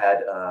 I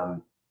had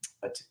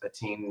a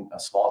team, a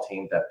small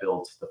team that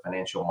built the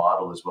financial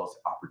model as well as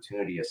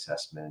opportunity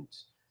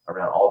assessment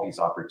around all these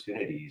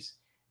opportunities,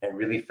 and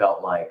really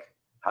felt like,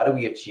 how do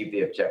we achieve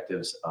the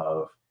objectives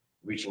of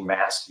reaching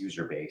mass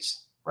user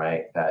base,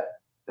 right? That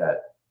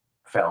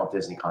found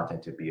Disney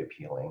content to be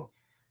appealing.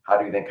 How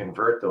do we then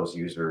convert those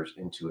users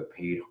into a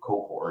paid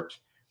cohort,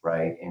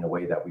 right? In a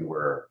way that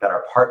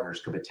our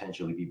partners could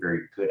potentially be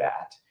very good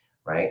at,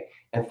 right?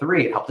 And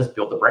three, it helped us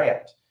build the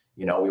brand.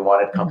 We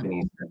wanted mhm,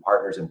 companies and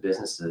partners and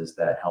businesses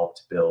that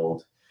helped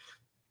build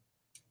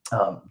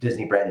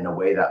Disney brand in a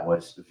way that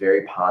was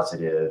very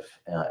positive,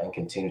 and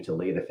continue to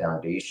lay the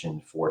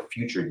foundation for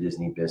future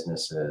Disney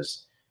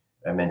businesses.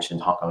 I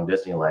mentioned Hong Kong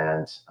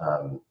Disneyland,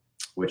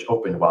 which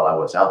opened while I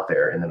was out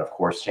there. And then, of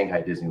course,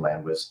 Shanghai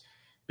Disneyland was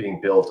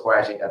being built, or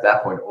actually at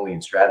that point, only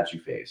in strategy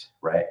phase,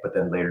 right? But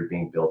then later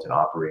being built and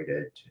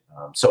operated.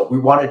 So we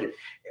wanted,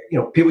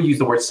 people use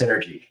the word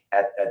synergy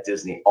at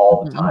Disney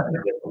all the mhm, time. And mhm,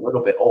 it gets a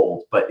little bit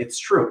old, but it's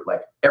true.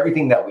 Like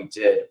everything that we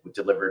did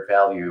delivered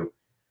value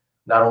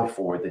not only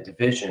for the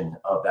division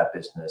of that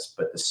business,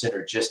 but the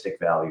synergistic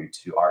value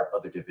to our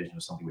other division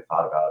was something we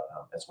thought about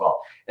as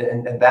well.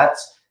 And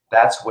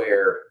that's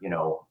where,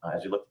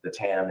 as you look at the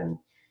TAM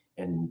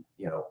and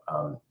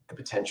the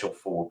potential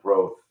for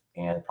growth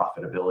and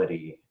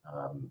profitability,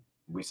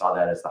 we saw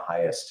that as the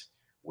highest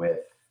with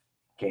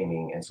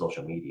gaming and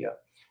social media.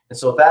 And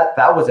so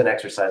that was an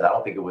exercise. I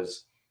don't think it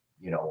was,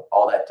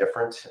 all that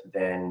different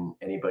than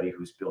anybody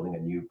who's building a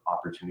new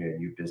opportunity, a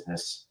new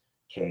business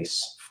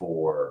case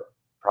for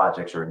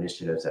projects or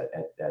initiatives at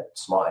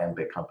small and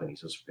big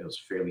companies. It was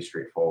fairly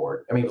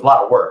straightforward. I mean, it was a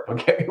lot of work,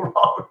 don't get me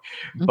wrong,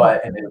 mhm,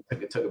 but and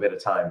it took a bit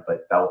of time,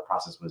 but that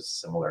process was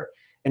similar.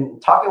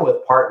 And talking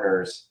with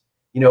partners,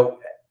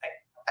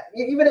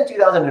 even in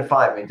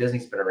 2005, I mean,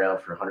 Disney's been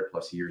around for 100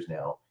 plus years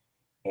now,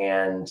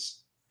 and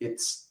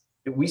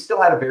we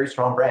still had a very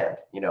strong brand,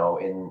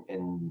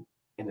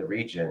 in the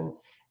region,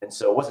 and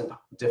so it wasn't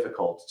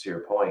difficult, to your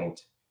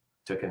point,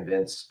 to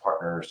convince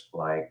partners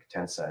like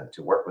Tencent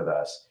to work with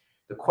us.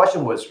 The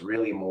question was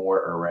really more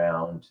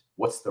around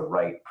what's the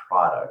right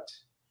product,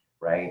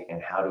 right?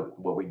 And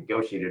what we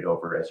negotiated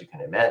over, as you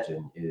can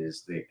imagine,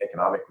 is the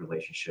economic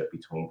relationship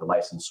between the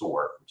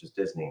licensor, which is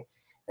Disney,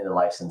 and the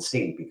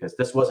licensee, because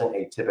this wasn't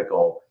a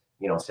typical,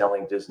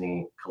 selling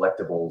Disney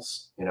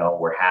collectibles,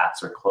 or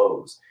hats or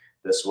clothes.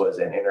 This was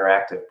an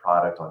interactive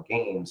product on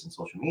games and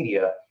social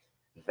media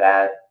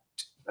that,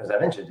 as I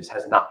mentioned, just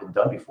has not been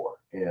done before,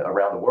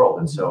 around the world.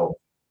 And mhm, so,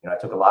 I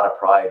took a lot of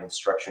pride in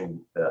structuring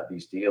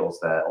these deals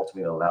that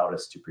ultimately allowed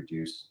us to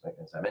produce, like,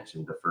 as I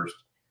mentioned, the first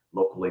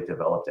locally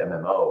developed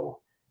MMO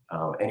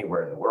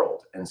anywhere in the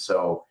world. And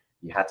so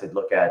you had to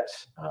look at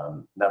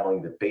not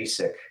only the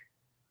basic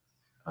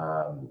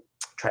um,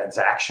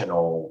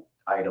 transactional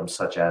items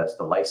such as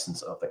the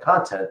license of the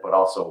content, but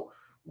also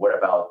what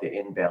about the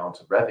inbound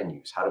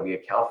revenues? How do we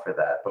account for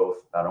that, both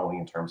not only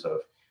in terms of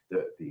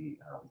the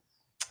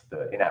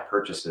in-app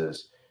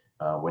purchases,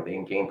 with the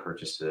in-game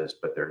purchases,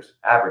 but there's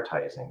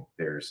advertising,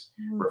 there's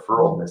mhm,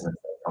 referral mhm, business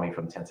coming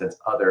from Tencent's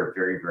other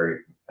very, very,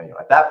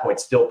 at that point,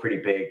 still pretty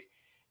big,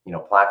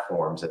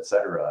 platforms, et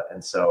cetera.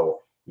 And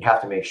so you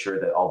have to make sure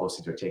that all those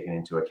things are taken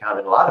into account.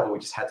 And a lot of it we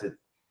just had to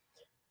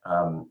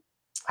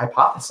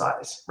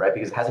hypothesize, right?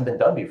 Because it hasn't been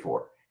done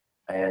before.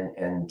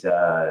 And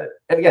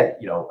again,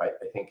 I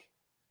think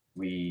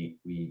we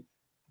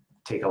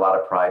take a lot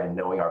of pride in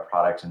knowing our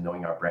products and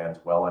knowing our brands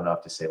well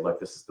enough to say,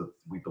 look,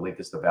 we believe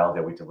this is the value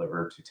that we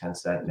deliver to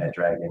Tencent,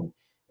 NetDragon,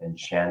 and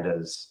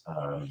Shanda's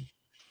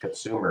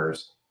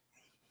consumers.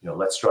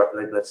 Let's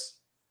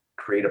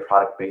create a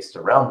product based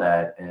around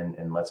that,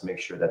 and let's make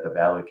sure that the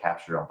value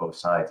captured on both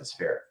sides is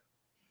fair.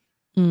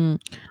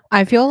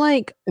 I feel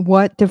like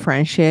what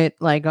differentiate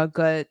like a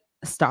good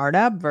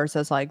startup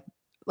versus like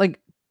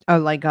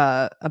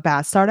a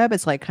bad startup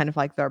is like kind of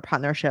like their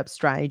partnership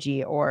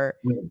strategy or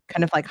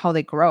kind of like how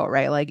they grow,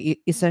 right? Like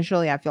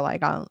essentially, I feel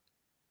like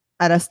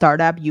at a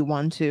startup, you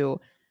want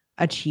to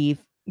achieve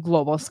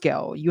global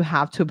scale. You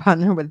have to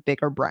partner with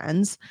bigger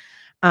brands.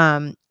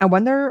 I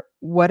wonder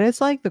what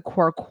is like the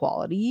core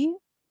quality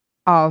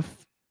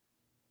of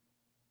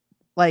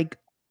like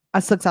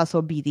a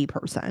successful BD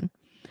person.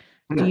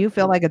 Do you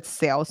feel like it's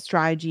sales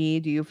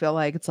strategy? Do you feel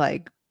like it's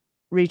like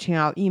reaching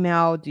out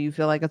email? Do you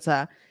feel like it's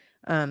a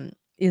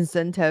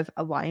incentive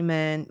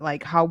alignment?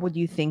 Like how would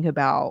you think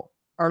about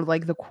or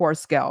like the core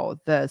skill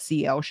the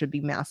CEO should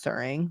be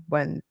mastering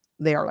when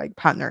they are like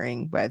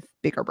partnering with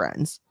bigger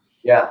brands?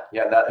 Yeah,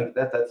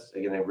 that's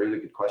again a really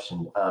good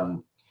question.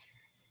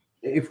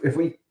 If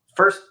we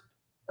first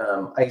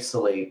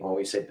isolate when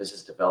we say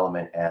business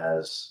development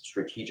as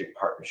strategic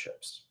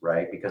partnerships,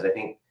 right? Because I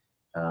think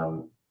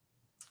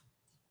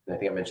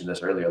I mentioned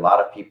this earlier. A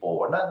lot of people,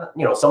 or not,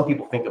 some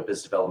people think of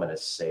business development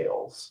as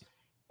sales,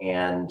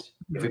 and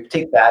if we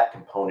take that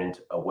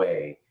component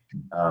away,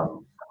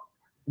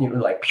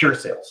 like pure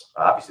sales,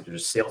 obviously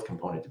there's a sales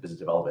component to business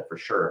development for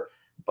sure,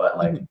 but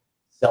like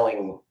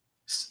selling,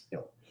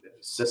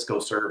 Cisco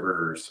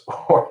servers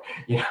or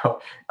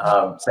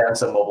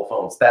Samsung mobile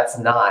phones, that's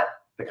not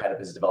the kind of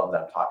business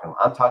development I'm talking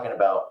about. I'm talking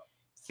about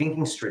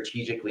thinking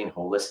strategically and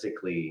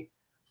holistically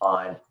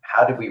on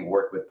how do we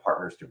work with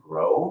partners to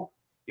grow.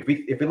 If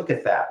we look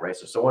at that, right?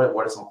 So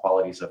what are some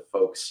qualities of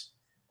folks,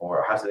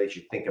 or how they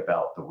should think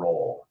about the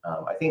role?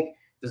 I think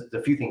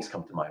a few things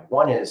come to mind.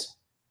 One is,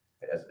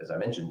 as I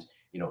mentioned,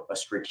 a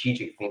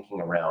strategic thinking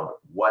around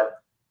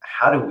what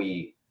do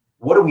we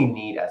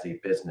need as a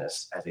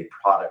business, as a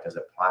product, as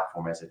a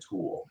platform, as a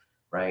tool,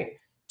 right?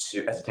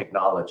 As a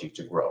technology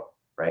to grow,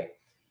 right?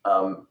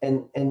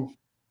 And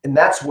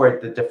that's where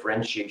the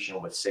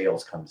differentiation with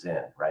sales comes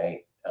in,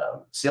 right?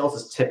 Sales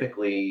is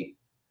typically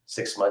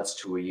 6 months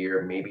to a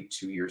year, maybe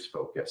 2 years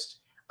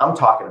focused. I'm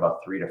talking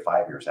about 3 to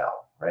 5 years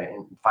out, right?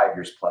 And 5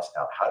 years plus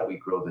out. How do we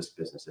grow this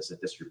business? Is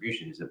it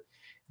distribution?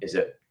 Is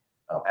it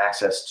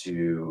access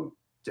to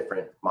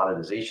different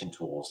monetization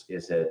tools?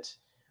 Is it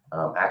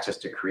access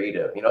to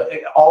creative?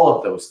 All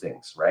of those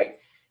things, right?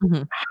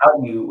 How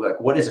do you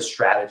what is a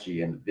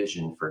strategy and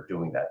vision for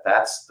doing that?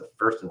 That's the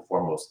first and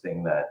foremost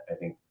thing that I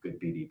think good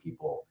BD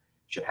people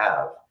should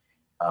have.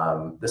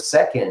 The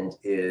second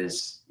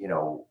is,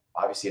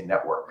 obviously a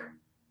network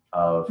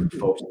of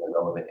folks in the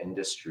relevant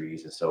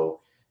industries. And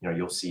so,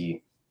 you'll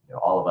see,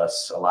 all of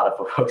us, a lot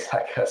of folks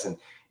like us in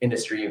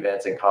industry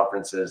events and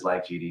conferences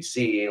like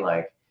GDC,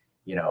 like,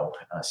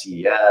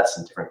 CES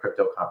and different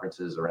crypto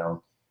conferences around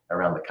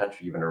the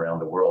country, even around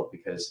the world,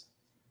 because,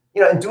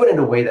 and do it in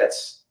a way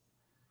that's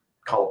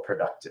called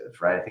productive,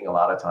 right? I think a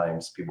lot of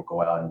times people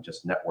go out and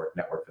just network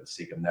for the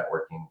sake of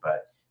networking,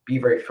 but be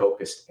very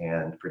focused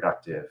and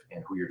productive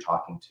in who you're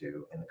talking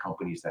to and the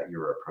companies that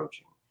you're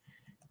approaching.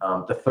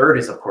 The third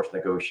is, of course,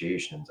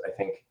 negotiations. I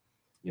think,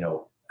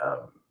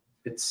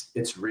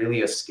 it's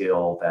really a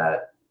skill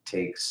that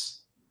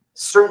takes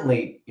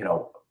certainly,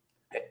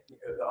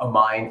 a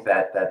mind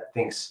that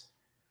thinks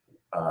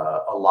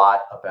a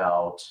lot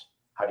about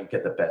how do you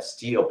get the best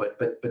deal.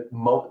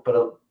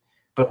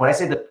 But when I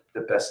say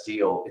the best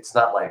deal, it's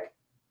not like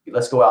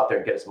let's go out there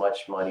and get as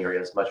much money or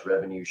as much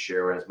revenue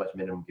share or as much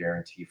minimum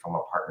guarantee from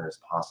a partner as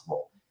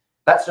possible.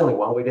 That's only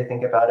one way to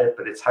think about it,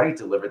 but it's how you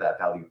deliver that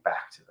value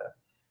back to them,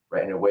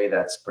 right, in a way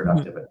that's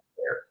productive and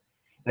fair.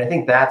 And I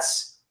think that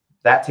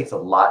takes a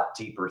lot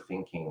deeper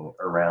thinking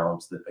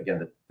around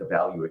the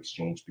value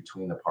exchange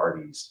between the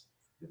parties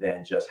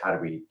than just how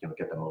do we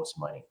get the most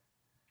money,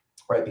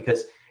 right?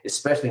 Because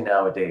especially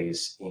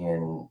nowadays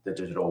in the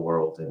digital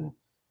world and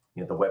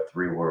the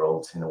Web3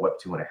 world, in the Web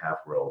 2.5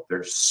 world,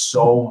 there's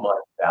so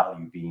much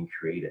value being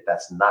created.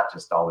 That's not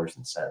just dollars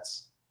and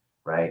cents,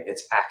 right?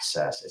 It's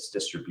access, it's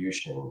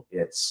distribution,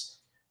 it's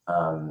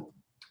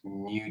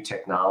new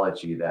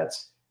technology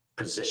that's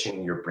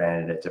positioning your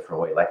brand in a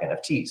different way, like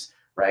NFTs,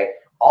 right?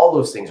 All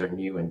those things are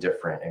new and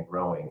different and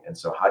growing. And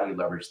so how do you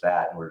leverage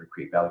that in order to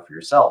create value for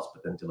yourselves,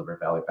 but then deliver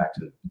value back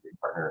to your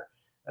partner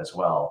as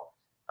well?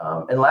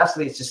 And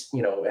lastly, it's just,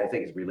 I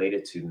think it's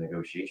related to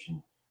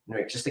negotiation,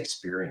 just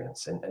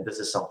experience. And this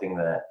is something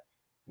that,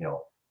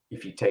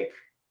 if you take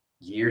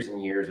years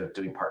and years of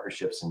doing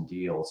partnerships and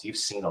deals, you've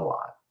seen a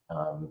lot.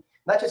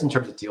 Not just in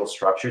terms of deal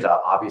structures,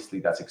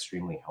 obviously that's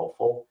extremely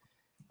helpful.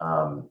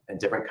 And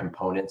different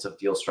components of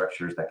deal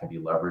structures that can be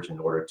leveraged in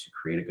order to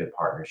create a good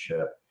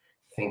partnership.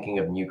 thinking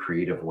of new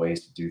creative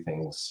ways to do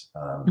things,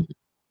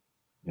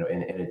 you know,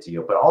 in a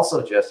deal, but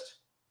also just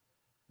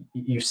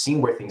you've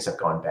seen where things have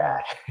gone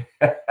bad.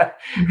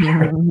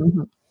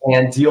 Mhm.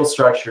 And deal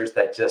structures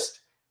that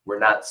just were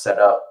not set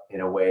up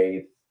in a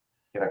way,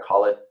 you know,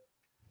 call it,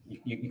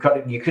 you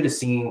could have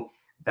seen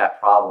that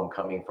problem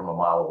coming from a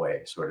mile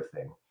away, sort of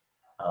thing.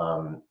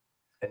 Um,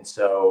 and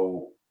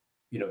so,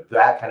 you know,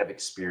 that kind of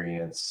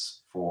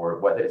experience for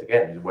whether it's,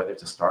 again, whether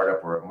it's a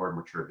startup or a more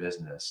mature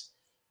business,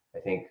 I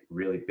think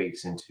really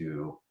bakes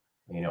into,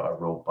 you know, a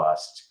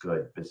robust,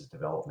 good business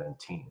development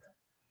team.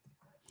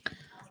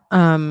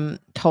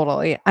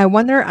 Totally. I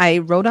wonder, I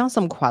wrote down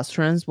some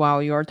questions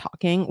while you were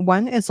talking.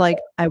 One is like,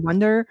 I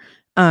wonder,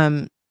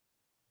 um,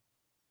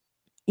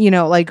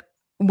 like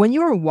when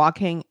you are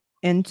walking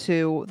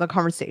into the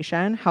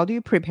conversation, how do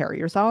you prepare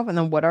yourself? And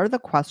then what are the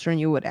questions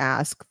you would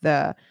ask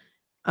the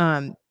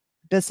um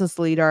business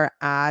leader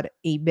at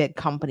a big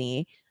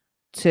company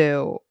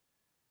to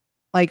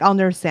like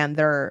understand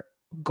their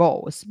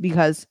goals?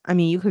 Because I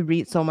mean, you could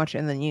read so much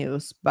in the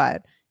news,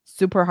 but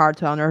super hard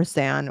to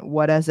understand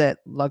what does it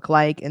look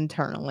like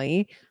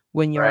internally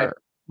when Right. you're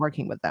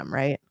working with them,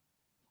 right?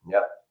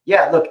 Yep.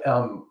 Yeah. Look,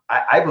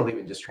 I believe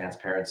in just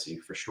transparency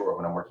for sure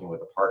when I'm working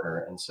with a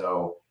partner. And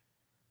so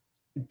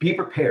be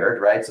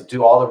prepared, right? So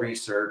do all the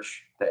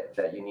research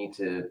that you need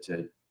to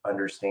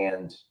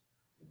understand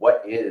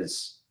what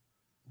is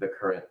the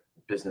current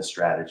business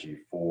strategy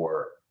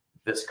for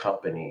this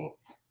company,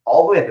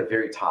 all the way at the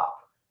very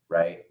top,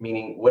 right?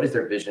 Meaning, what is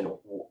their vision?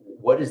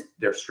 What is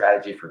their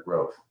strategy for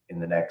growth in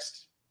the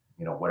next,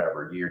 you know,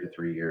 whatever, year to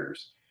 3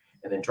 years?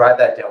 And then drive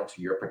that down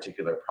to your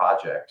particular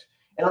project.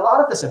 And a lot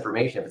of this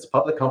information, if it's a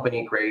public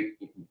company, great.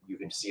 You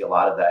can see a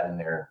lot of that in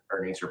their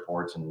earnings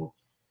reports and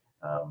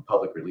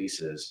public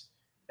releases.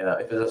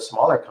 If it's a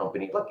smaller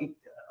company, look,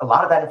 a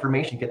lot of that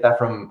information, get that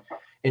from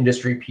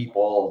industry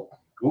people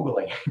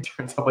Googling. It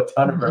turns up a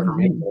ton of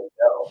information.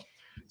 Mhm.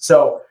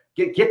 So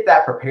get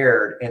that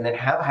prepared, and then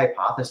have a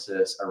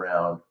hypothesis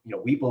around, you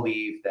know, we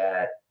believe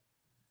that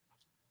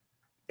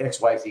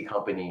XYZ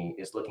company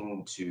is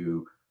looking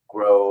to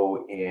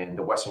grow in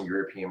the Western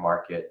European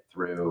market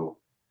through,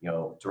 you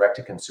know, direct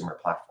to consumer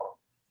platform,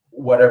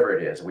 whatever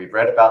it is. We've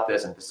read about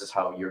this, and this is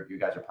how you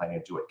guys are planning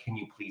to do it. Can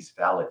you please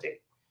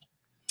validate?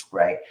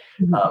 Right.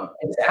 Mhm.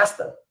 And ask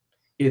them.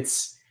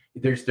 It's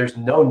there's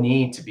no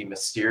need to be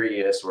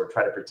mysterious or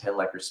try to pretend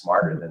like you're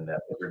smarter Mhm. than them.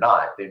 If you're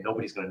not,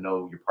 nobody's going to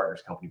know your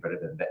partner's company better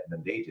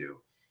than they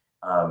do.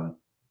 Um,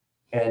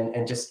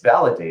 and just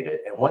validate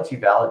it. And once you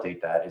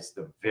validate that, it's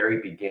the very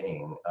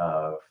beginning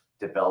of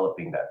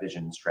developing that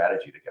vision and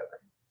strategy together.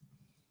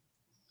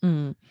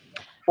 Mm.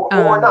 Or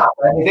Um, not.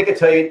 I mean, they could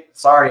tell you,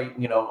 sorry,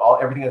 you know,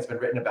 everything that's been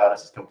written about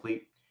us is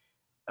complete,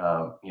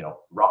 you know,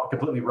 wrong,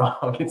 completely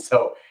wrong. And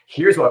so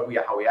here's how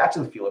we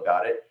actually feel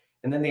about it.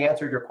 And then they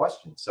answered your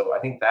question. So I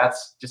think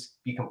that's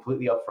just be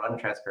completely upfront and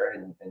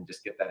transparent, and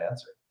just get that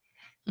answer.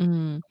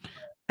 mm.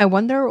 I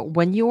wonder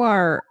when you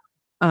are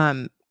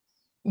um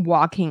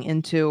walking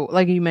into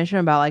like you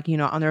mentioned about like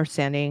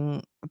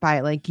understanding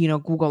by like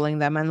googling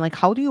them, and like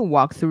how do you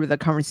walk through the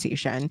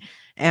conversation,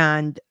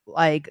 and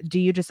like do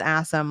you just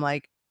ask them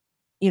like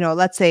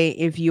let's say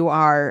if you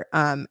are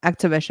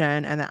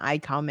Activision and I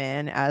come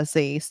in as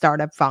a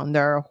startup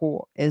founder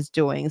who is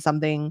doing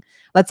something,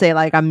 let's say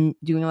like I'm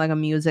doing like a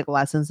music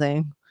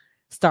licensing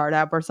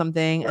startup or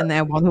something, and then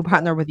I want to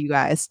partner with you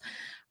guys.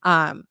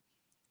 um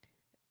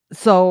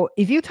so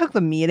if you took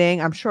the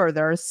meeting, I'm sure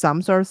there's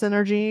some sort of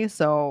synergy.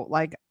 So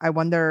like I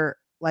wonder,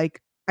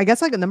 like I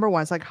guess like number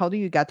one is like how do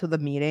you get to the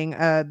meeting?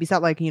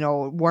 Besides like,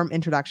 warm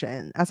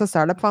introduction. As a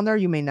startup founder,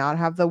 you may not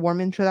have the warm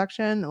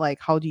introduction. Like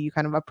how do you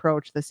kind of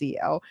approach the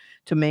CEO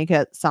to make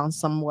it sound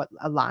somewhat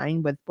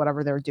aligned with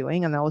whatever they're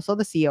doing? And also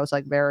the CEO is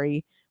like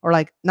very, or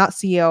like not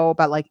CEO,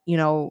 but like,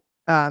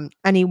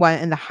 anyone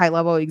in the high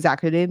level the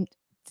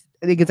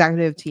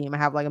executive team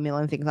have like a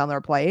million things on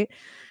their plate.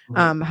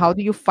 Mhm. How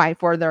do you fight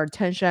for their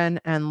attention?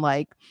 And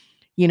like,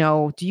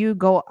 do you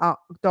go out,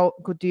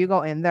 do you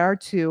go in there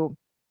to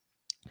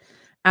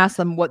ask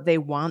them what they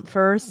want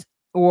first?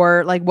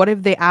 Or like, what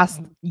if they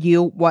ask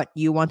you what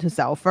you want to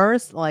sell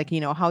first? Like,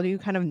 how do you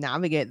kind of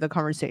navigate the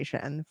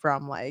conversation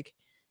from like,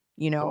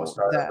 From a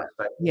startup the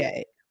perspective.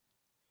 yeah.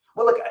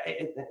 Well, look,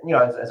 you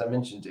know, as I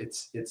mentioned, it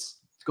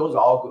goes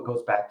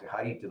back to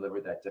how do you deliver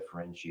that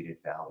differentiated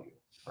value,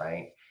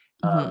 right?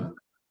 Mhm. Um,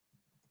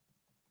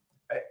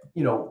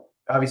 you know,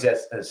 obviously,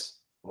 as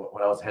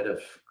when I was head of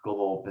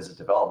global business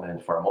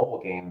development for our mobile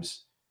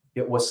games,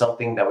 it was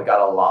something that we got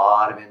a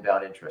lot of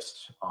inbound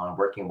interest on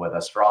working with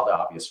us for all the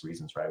obvious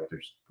reasons, right? We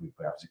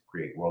obviously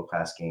create world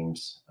class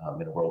games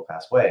in a world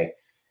class way,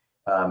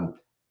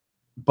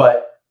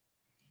 but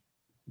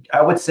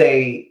I would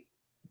say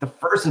the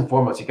first and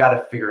foremost, you got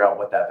to figure out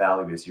what that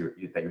value is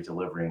that you're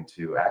delivering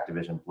to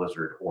Activision,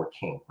 Blizzard, or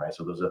King, right?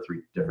 So those are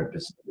three different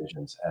business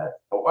divisions.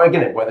 Or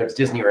again, whether it's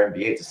Disney or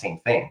NBA, it's the same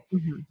thing.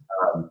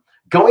 Mhm.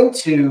 Going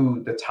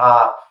to the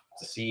top,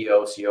 the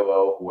CEO,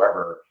 COO,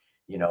 whoever,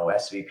 you know,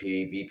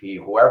 SVP, VP,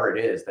 whoever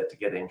it is, that to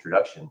get an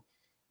introduction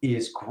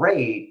is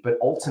great, but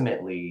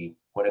ultimately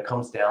when it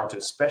comes down to,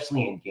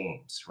 especially in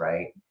games,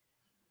 right?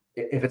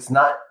 If it's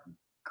not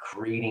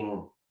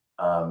creating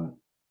a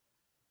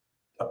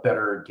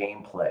better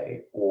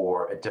gameplay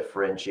or a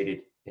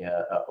differentiated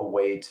a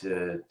way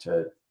to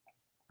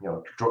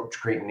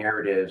create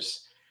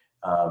narratives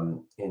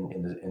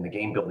in the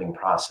game building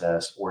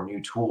process, or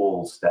new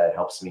tools that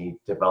helps me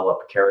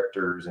develop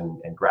characters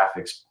and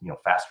graphics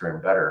faster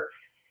and better,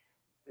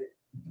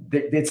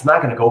 it's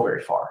not going to go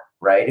very far,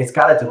 right? It's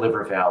got to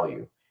deliver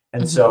value.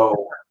 And Mhm.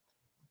 so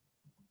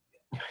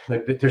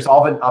there's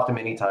often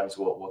many times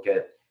we'll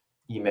get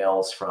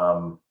emails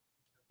from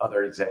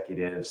other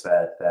executives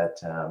that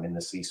in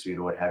the C-suite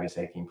or what have you,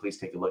 say, can you please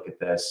take a look at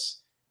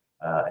this?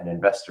 An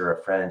investor,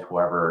 a friend,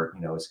 whoever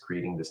is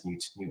creating this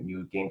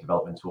new game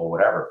development tool,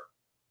 whatever,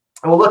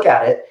 and we'll look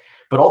at it.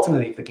 But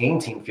ultimately, if the game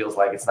team feels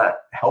like it's not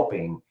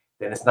helping,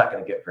 then it's not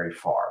going to get very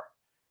far.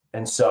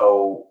 And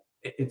so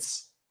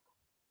it's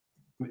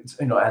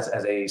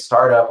as a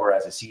startup or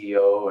as a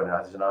CEO and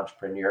as an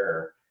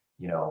entrepreneur,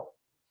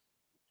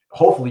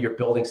 hopefully you're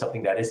building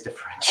something that is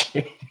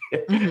differentiated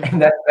Mhm.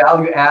 and that's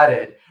value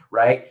added,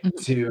 right,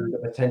 Mhm. to the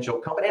potential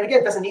company. And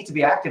again, it doesn't need to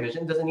be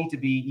Activision, doesn't need to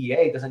be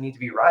EA, it doesn't need to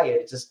be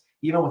Riot. It's just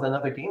even with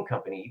another game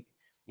company,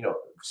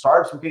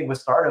 startups working with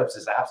startups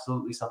is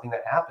absolutely something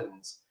that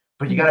happens,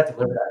 but you Mhm. got to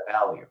deliver that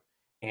value.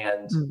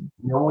 And Mm.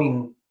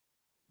 knowing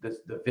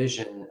the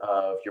vision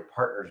of your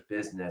partner's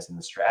business and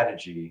the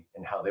strategy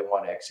and how they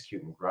want to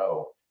execute and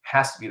grow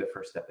has to be the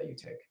first step that you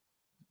take.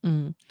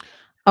 Mm.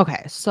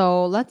 Okay,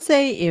 so let's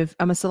say if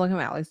I'm a Silicon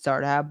Valley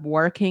startup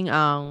working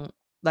on,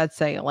 let's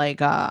say, like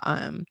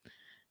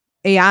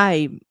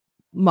AI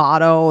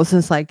model,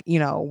 since like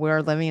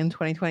we're living in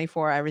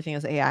 2024, everything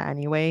is AI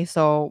anyway.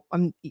 So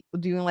I'm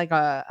doing like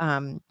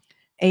a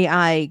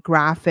AI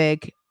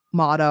graphic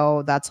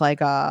model that's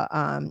like a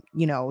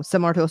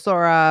similar to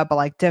Sora but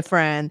like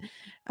different,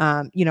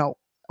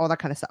 all that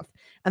kind of stuff.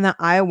 And then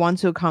I want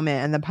to come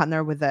in and then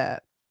partner with a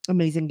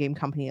amazing game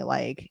company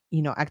like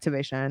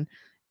Activision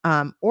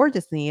or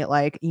Disney.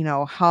 Like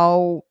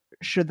how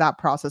should that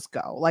process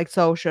go? Like,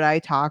 so should I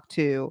talk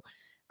to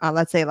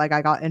let's say like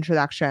I got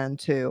introduction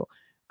to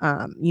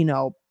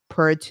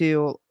per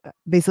to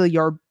basically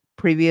your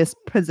previous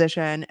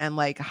position, and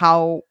like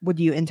how would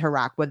you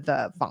interact with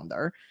the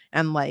founder,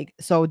 and like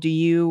so do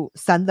you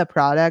send the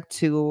product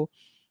to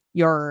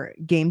your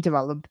game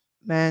development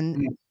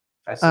Mm,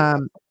 I see.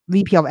 um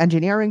VP of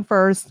engineering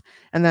first,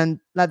 and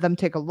then let them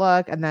take a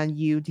look, and then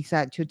you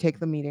decide to take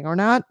the meeting or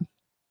not?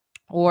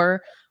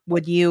 Or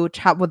would you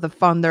chat with the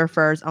founder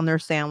first,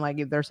 understand like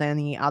if there's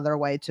any other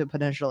way to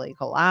potentially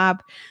collab,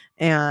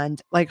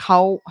 and like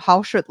how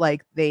should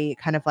like they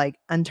kind of like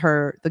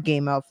enter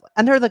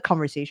the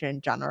conversation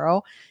in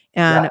general?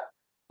 Yeah. And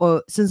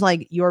well, since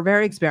like you're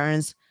very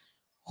experienced,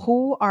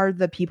 who are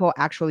the people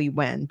actually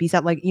win?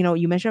 Besides, like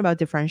you mentioned about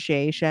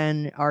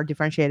differentiation or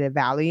differentiated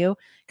value.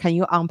 Can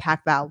you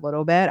unpack that a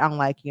little bit on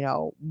like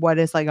what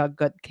is like a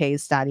good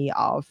case study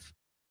of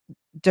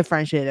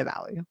differentiated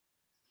value?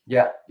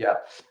 Yeah.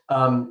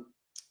 Um,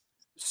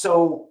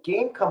 so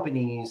game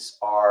companies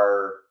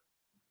are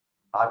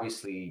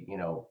obviously,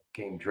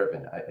 game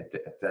driven.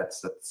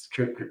 That's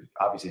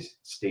obviously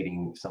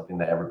stating something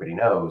that everybody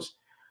knows.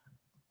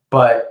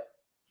 But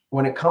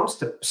when it comes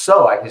to,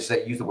 so I just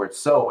say use the word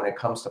so when it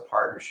comes to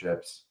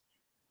partnerships,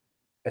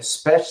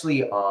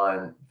 especially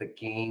on the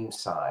game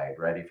side,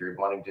 right? If you're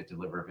wanting to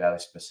deliver value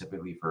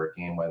specifically for a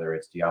game, whether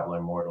it's Diablo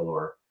Immortal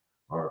or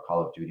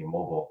Call of Duty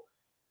Mobile,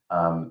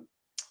 um,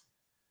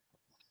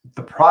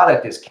 the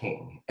product is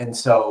king. And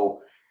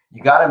so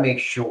you got to make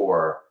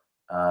sure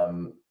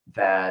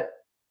that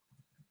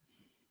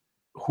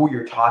who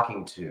you're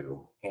talking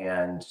to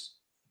and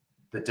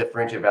the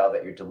differentiated value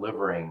that you're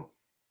delivering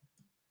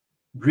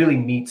really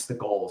meets the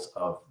goals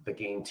of the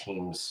game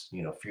team's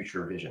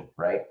future vision,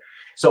 right?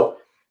 So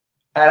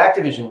at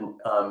Activision,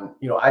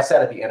 I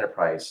sat at the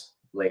enterprise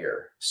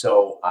layer,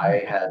 so I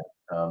Mhm. had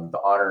the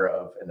honor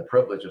of and the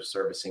privilege of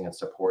servicing and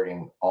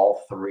supporting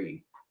all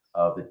three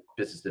of the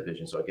business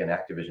divisions. So again,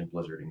 Activision,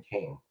 Blizzard, and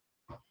King.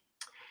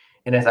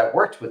 And as I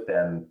worked with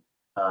them,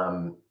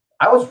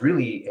 I was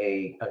really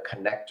a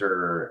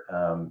connector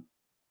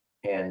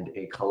and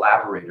a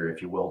collaborator,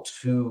 if you will,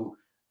 to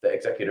the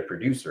executive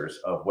producers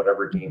of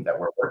whatever game Mhm. that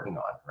we're working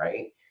on,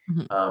 right?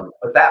 Mhm.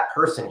 But that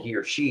person, he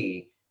or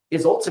she,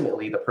 is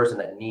ultimately the person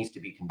that needs to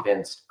be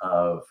convinced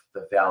of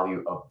the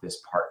value of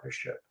this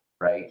partnership,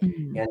 right?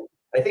 Mhm. And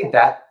I think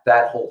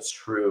that holds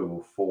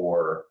true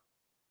for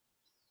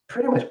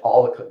pretty much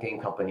all the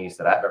game companies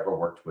that I've ever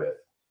worked with,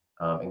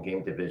 and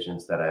game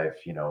divisions that I've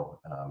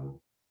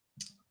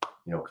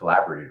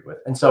collaborated with.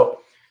 And so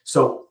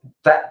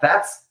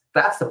that's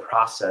the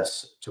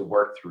process to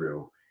work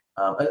through.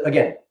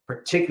 Again,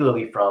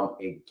 particularly from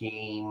a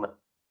game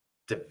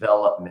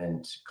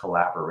development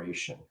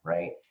collaboration,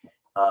 right?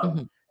 Um,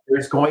 Mhm.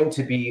 there's going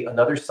to be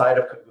another side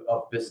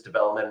of business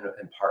development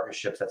and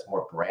partnerships that's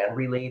more brand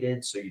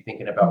related. So you're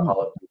thinking about Mhm.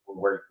 Call of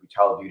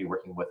Duty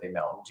working with a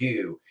Mountain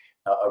Dew,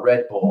 a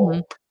Red Mhm.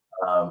 Bull,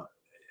 um,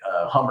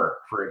 Hummer,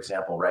 for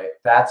example, right?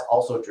 That's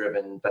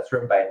driven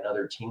by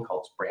another team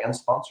called brand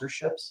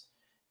sponsorships.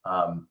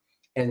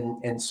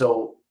 And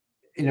so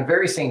in a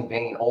very same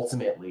vein,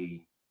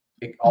 ultimately,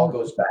 it all Mhm.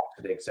 goes back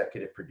to the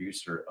executive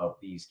producer of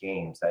these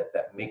games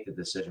that make the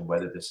decision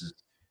whether this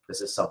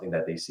is something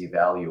that they see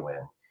value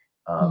in,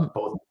 Mhm.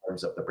 both in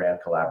terms of the brand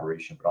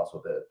collaboration, but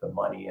also the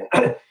money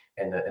and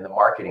and the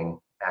marketing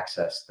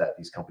access that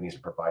these companies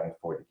are providing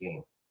for the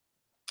game.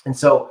 And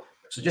so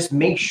just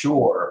make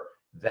sure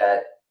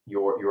that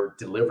you're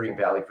delivering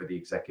value for the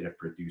executive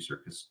producer,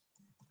 because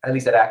at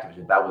least at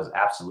Activision, that was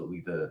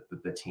absolutely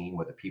the team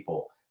or the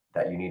people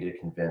that you needed to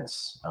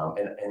convince.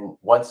 And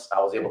once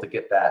I was able to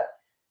get that,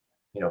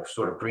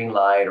 sort of green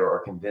light, or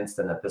convince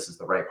them that this is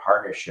the right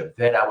partnership,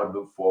 then I would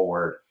move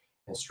forward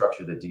and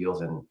structure the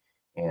deals and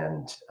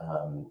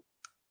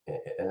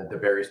the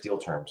various deal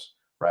terms,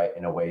 right,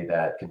 in a way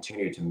that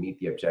continued to meet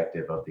the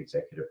objective of the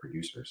executive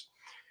producers.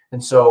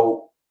 And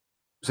so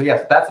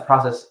yes, that's the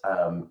process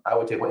I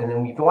would take. And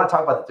then if you want to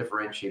talk about the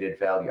differentiated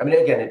value, I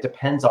mean, again, it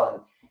depends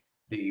on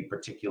the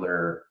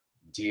particular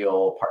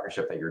deal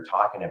partnership that you're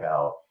talking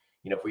about.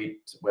 If we,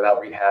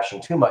 without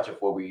rehashing too much of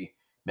what we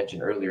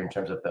mentioned earlier in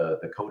terms of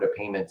the Coda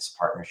Payments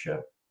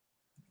partnership,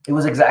 it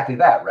was exactly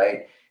that,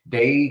 right?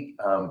 They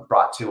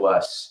brought to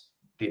us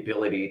the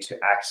ability to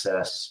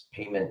access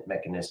payment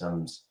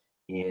mechanisms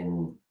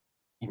in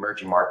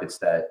emerging markets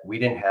that we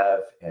didn't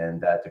have,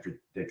 and that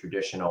the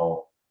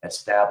traditional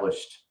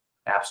established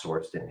app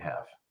stores didn't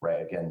have,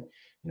 right? Again,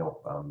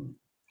 I'm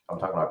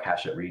talking about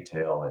cash at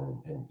retail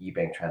and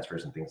e-bank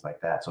transfers and things like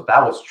that. So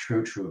that was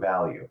true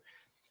value.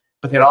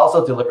 But they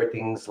also delivered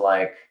things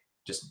like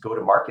just go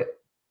to market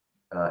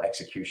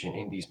execution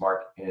in these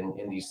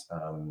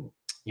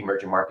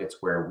emerging markets,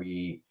 where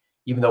we,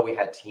 even though we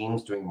had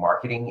teams doing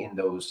marketing in Mhm.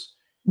 those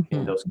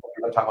I'm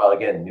talking about,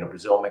 again,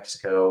 Brazil,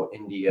 Mexico, Mhm.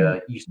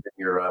 India, Eastern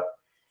Europe,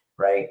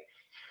 right?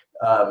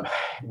 Um,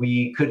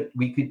 we could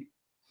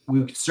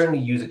certainly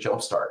use a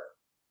jumpstart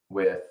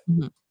with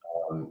Mhm.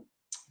 um,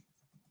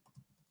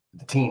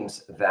 the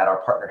teams that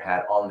our partner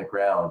had on the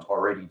ground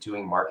already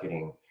doing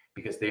marketing,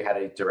 because they had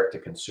a direct to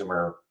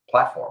consumer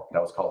platform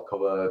that was called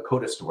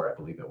Coda Store, I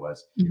believe it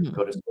was Mhm.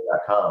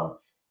 codastore.com,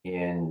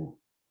 in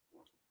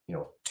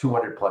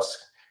 200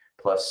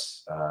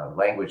 plus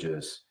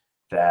languages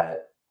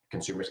that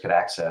consumers could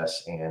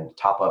access and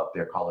top up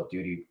their Call of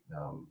Duty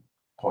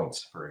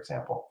points, for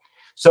example.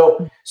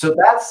 So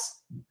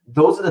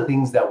those are the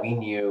things that we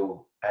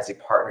knew as a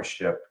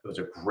partnership. It was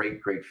a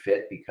great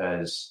fit,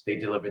 because they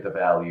delivered the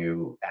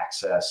value,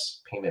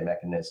 access, payment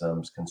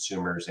mechanisms,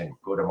 consumers, and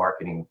go to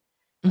marketing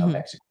Mhm.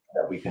 execution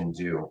that we can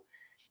do.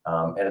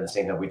 And at the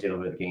same time, we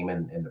deliver the game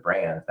and the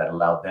brand that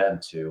allowed them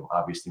to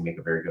obviously make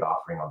a very good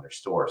offering on their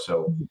store.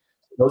 So Mhm.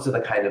 those are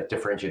the kind of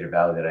differentiated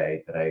value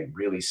that I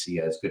really see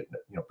as good,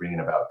 bringing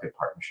about good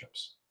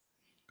partnerships.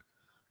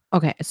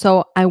 Okay,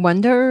 so I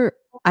wonder,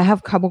 I have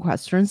a couple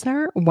questions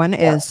there. One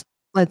Yeah. is,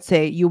 let's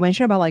say you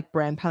mentioned about like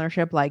brand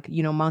partnership, like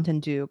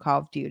Mountain Dew, Call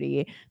of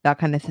Duty, that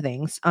kind of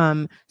things.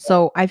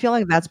 So I feel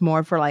like that's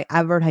more for like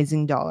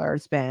advertising dollar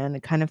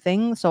spend kind of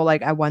thing. So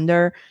like I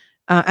wonder,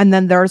 and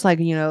then there's like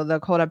the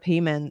quota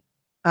payment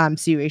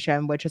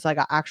situation, which is like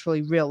a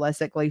actually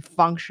realistically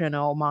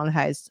functional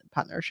monetized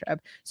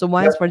partnership. So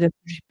one is Yep.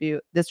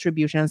 for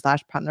distribution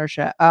slash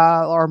partnership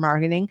or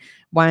marketing.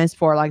 One is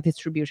for like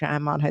distribution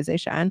and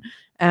monetization.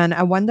 And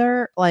I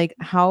wonder, like,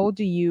 how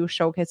do you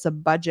showcase a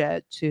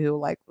budget to,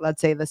 like,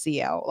 let's say the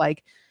CEO?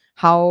 Like,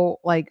 how,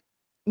 like,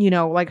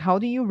 how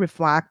do you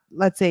reflect,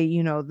 let's say,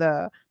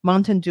 the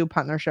Mountain Dew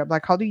partnership?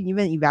 Like, how do you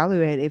even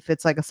evaluate if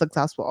it's like a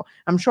successful?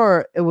 I'm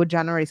sure it would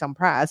generate some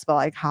press, but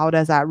like, how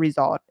does that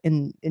result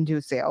into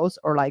sales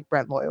or like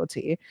brand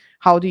loyalty?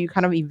 How do you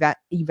kind of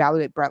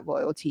evaluate brand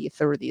loyalty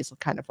through these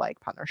kind of like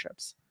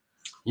partnerships?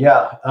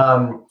 Yeah.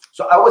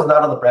 So I was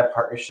not on the brand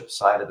partnership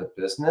side of the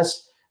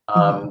business.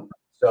 Hmm.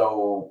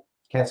 So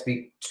can't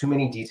speak too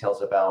many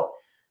details about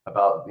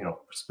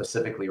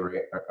specifically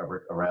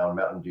around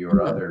Mountain Dew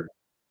or Hmm. other.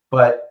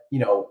 But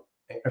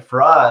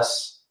for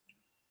us,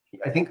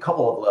 I think a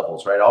couple of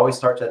levels, right? It always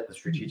starts at the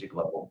strategic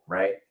level,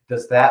 right?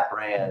 Does that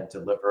brand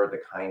deliver the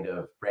kind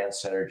of brand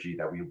synergy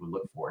that we would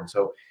look for? And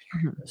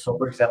Hmm. so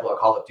for example, a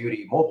Call of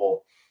Duty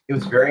Mobile, it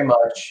was very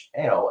much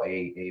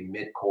a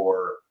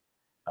mid-core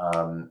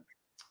um,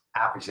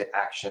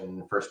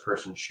 action first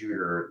person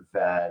shooter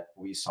that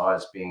we saw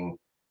as being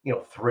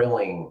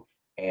thrilling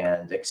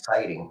and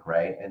exciting,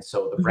 right? And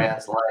so the Hmm.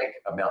 brands like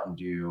a Mountain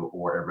Dew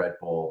or a Red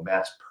Bull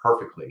match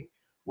perfectly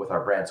with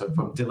our brand. So Hmm.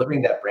 from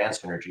delivering that brand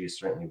synergy is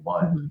certainly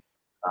one.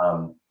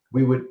 Hmm.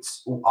 We would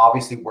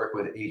obviously work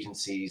with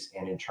agencies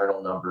and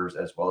internal numbers,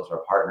 as well as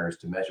our partners,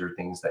 to measure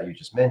things that you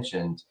just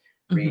mentioned: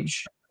 Hmm.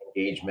 reach,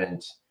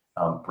 engagement,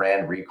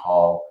 brand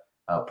recall,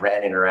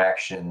 brand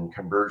interaction,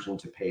 conversion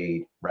to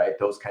paid, right?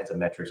 Those kinds of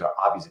metrics are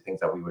obviously things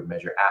that we would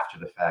measure after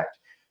the fact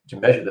to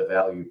measure the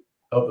value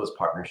of those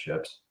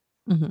partnerships.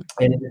 Hmm.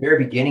 And in the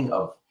very beginning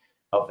of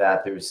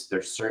that, there's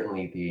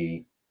certainly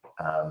the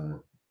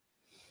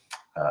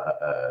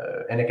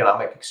an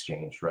economic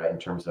exchange, right, in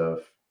terms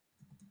of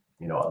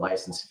a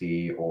license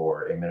fee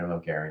or a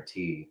minimum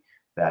guarantee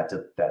that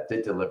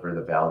did deliver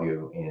the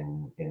value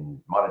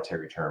in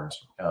monetary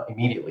terms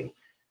immediately.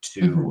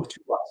 Hmm.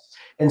 to us.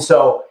 And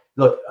so,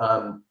 look,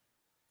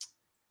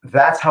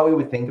 that's how we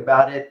would think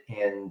about it.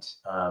 And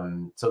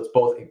so it's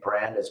both a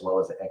brand as well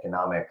as an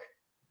economic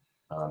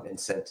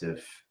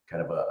incentive,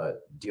 kind of a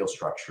deal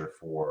structure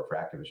for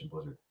Activision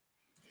Blizzard.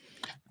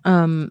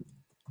 Um,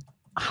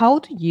 how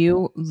do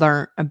you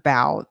learn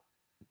about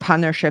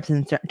partnerships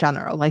in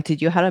general? Like,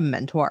 did you have a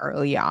mentor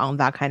early on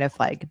that kind of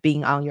like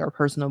being on your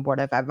personal board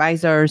of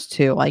advisors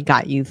to like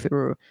guide you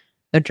through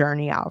the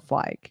journey of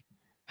like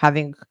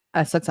having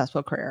a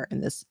successful career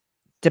in this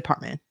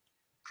department?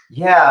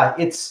 Yeah,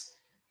 it's,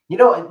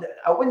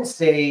 I wouldn't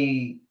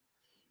say,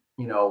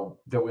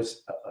 there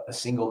was a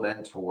single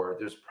mentor.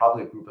 There's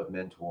probably a group of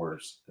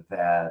mentors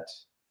that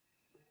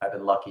I've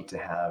been lucky to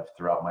have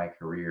throughout my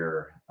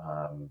career,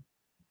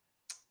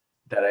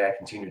 that I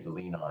continue to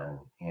lean on.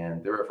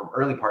 And there are from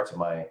early parts of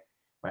my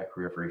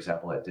career, for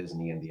example, at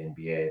Disney and the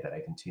NBA, that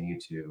I continue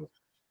to,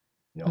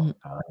 Mhm,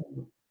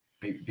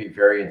 be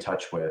very in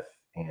touch with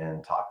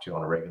and talk to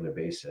on a regular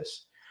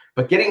basis.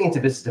 But getting into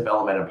business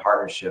development and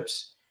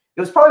partnerships, it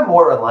was probably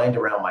more aligned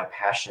around my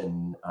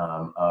passion,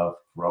 of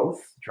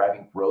growth,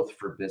 driving growth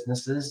for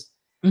businesses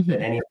than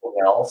mhm, anything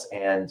else.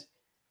 And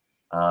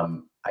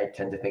I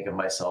tend to think of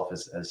myself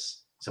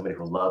as somebody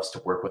who loves to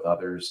work with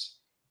others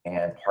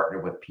and partner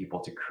with people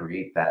to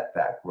create that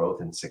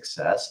growth and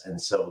success. And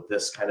so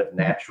this kind of mhm,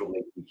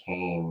 naturally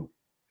became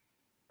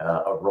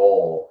a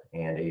role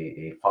and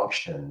a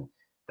function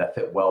that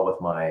fit well with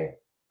my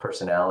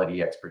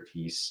personality,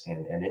 expertise,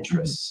 and mhm,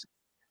 interests.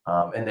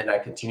 And then I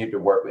continued to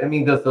work. I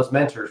mean, those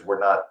mentors were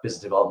not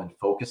business development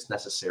focused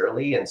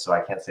necessarily, and so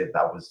I can't say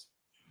that was,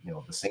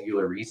 the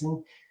singular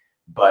reason,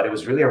 but it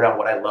was really around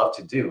what I love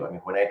to do. I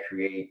mean, when I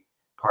create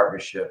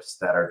partnerships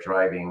that are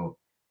driving,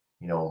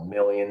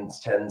 millions,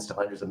 tens to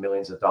hundreds of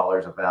millions of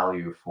dollars of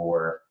value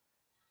for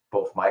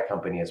both my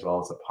company as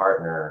well as the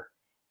partner,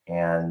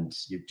 and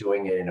you're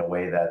doing it in a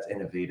way that's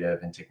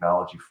innovative and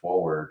technology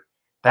forward,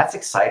 that's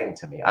exciting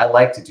to me. I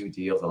like to do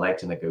deals. I like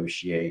to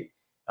negotiate,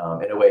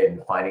 in a way,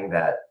 and finding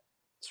that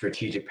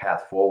strategic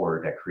path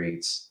forward that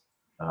creates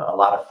a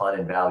lot of fun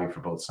and value for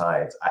both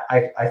sides.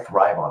 I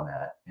thrive on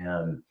that.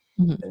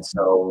 mhm, And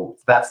so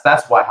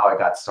that's why how I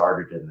got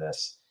started in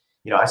this.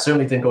 I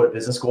certainly didn't go to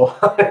business school.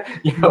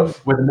 mhm,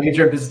 With a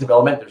major in business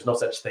development, there's no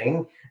such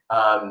thing.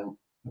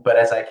 But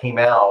as I came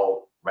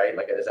out, right,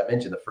 like as I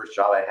mentioned, the first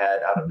job I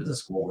had out of mhm, business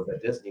school was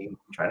at Disney,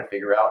 trying to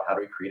figure out how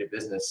do we create a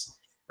business,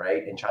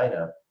 right, in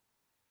China.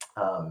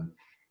 Um,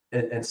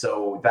 and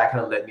so that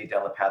kind of led me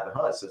down the path of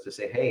Hunt. So to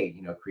say, hey,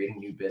 creating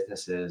new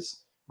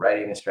businesses,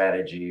 writing a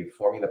strategy,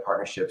 forming the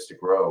partnerships to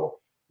grow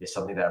is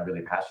something that I'm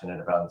really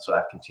passionate about. And so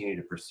I've continued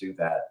to pursue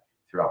that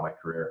throughout my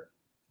career.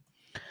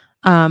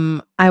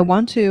 I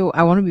want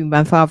to be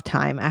mindful of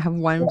time. I have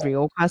one Yeah.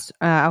 real question.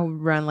 I'll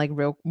run like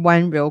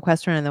one real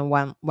question and then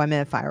one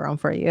minute fire round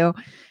for you.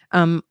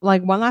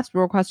 Like one last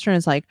real question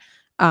is like,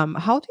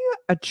 how do you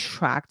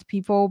attract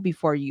people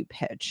before you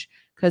pitch?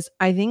 Because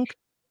I think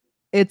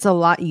it's a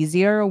lot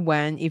easier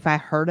when if I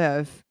heard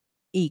of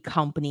a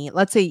company,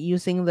 let's say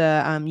using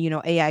the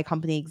AI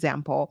company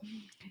example,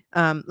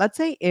 let's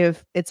say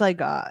if it's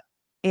like a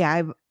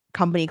AI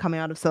company coming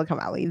out of Silicon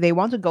Valley, they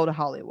want to go to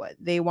Hollywood,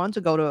 they want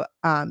to go to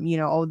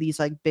all these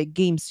like big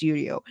game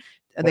studio,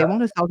 they Yeah.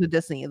 want to sell to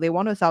Disney, they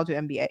want to sell to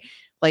NBA.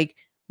 Like,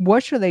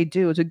 what should they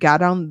do to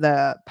get on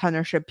the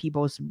partnership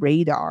people's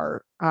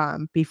radar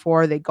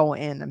before they go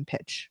in and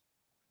pitch?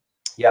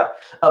 Yeah.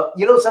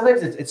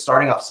 Sometimes it's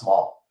starting off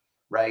small,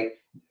 right?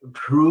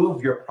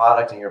 Prove your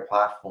product and your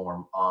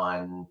platform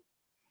on,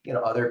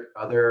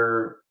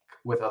 other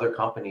with other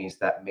companies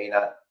that may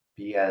not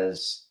be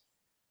as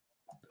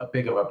a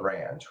big of a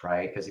brand,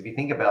 right? Because if you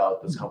think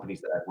about those Mhm,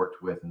 companies that I've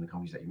worked with and the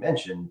companies that you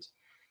mentioned,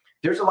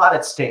 there's a lot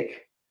at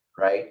stake,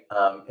 right?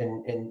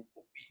 And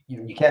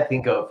you can't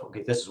think of,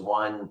 okay, this is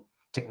one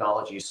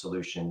technology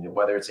solution,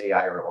 whether it's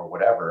AI or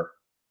whatever.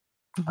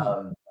 mhm,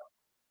 Um,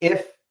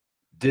 if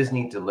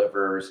Disney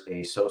delivers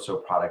a so-so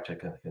product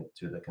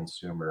to the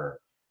consumer,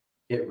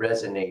 it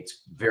resonates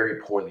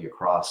very poorly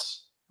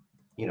across,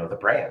 the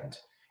brand.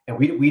 And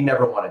we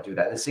never want to do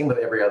that. And the same with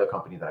every other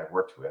company that I've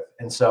worked with.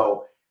 And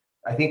so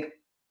I think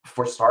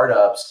for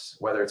startups,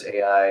 whether it's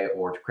AI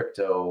or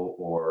crypto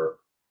or,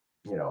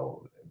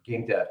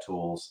 game dev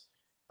tools,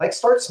 like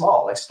start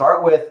small. Like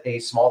start with a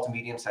small to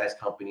medium sized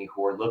company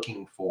who are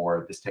looking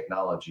for this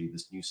technology,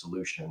 this new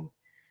solution,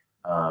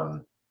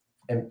 um,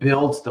 and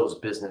build those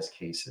business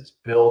cases,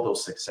 build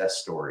those success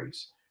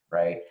stories,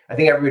 right? I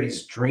think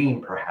everybody's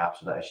dream,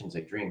 perhaps, I shouldn't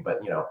say dream,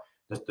 but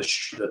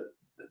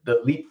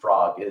the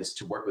leapfrog is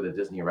to work with a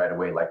Disney right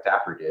away, like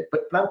Dapper did.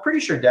 But I'm pretty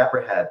sure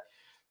Dapper had.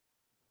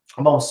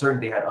 I'm almost certain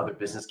they had other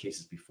business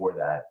cases before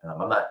that.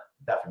 I'm not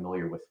that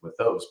familiar with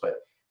those, but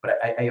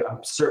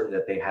I'm certain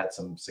that they had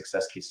some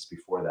success cases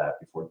before that,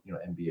 before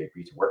NBA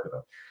agreed to work with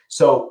them.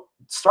 So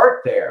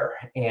start there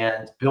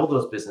and build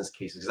those business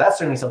cases. That's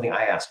certainly something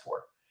I ask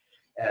for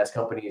as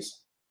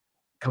companies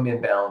come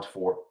inbound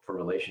for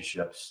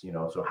relationships.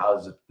 So how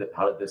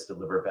did this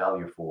deliver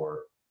value for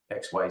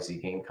XYZ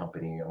game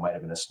company? It might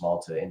have been a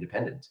small to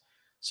independent.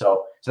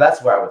 So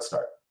that's where I would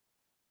start.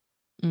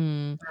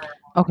 Mm.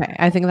 Okay,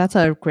 I think that's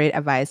a great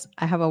advice.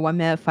 I have a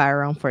 1-minute fire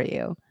round for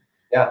you.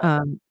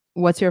 Yeah.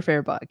 What's your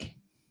favorite book?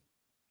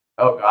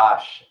 Oh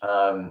gosh.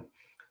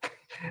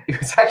 It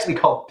was actually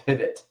called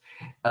Pivot.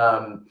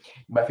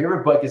 My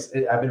favorite book is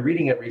I've been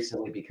reading it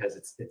recently because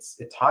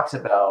it talks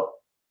about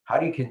how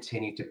do you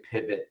continue to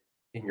pivot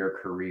in your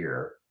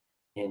career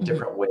in Mhm,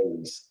 different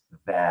ways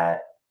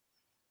that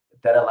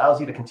allows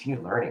you to continue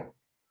learning.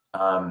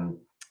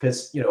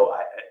 Because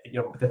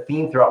the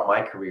theme throughout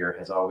my career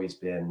has always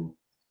been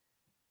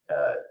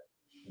uh,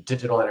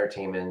 digital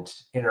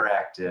entertainment,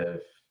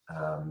 interactive,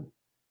 um,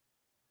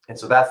 and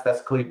so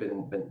that's clearly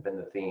been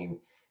the theme.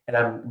 And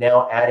I'm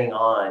now adding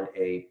on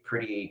a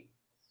pretty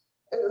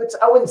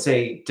I wouldn't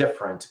say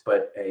different,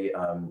 but a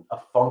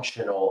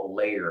functional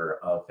layer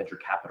of venture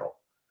capital,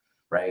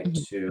 right,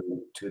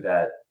 mhm, to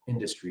that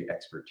industry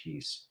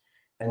expertise.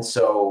 And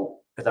so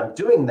as I'm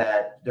doing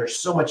that, there's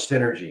so much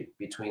synergy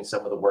between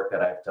some of the work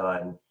that I've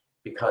done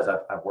because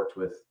I've worked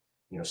with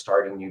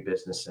starting new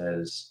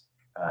businesses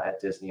at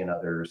Disney and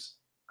others,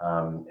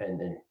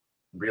 and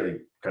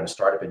really kind of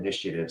startup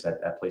initiatives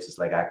at places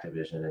like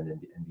Activision and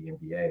the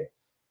NBA.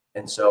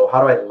 And so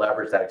how do I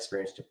leverage that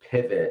experience to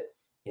pivot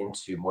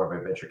into more of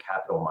a venture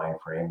capital mind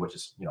frame, which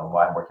is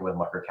why I'm working with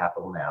Mucker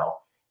Capital now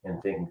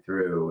and thinking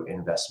through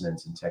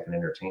investments in tech and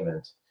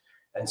entertainment.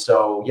 And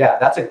so yeah,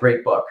 that's a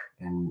great book,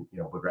 and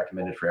would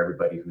recommend it for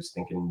everybody who's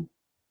thinking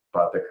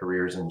about their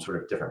careers in sort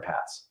of different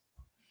paths.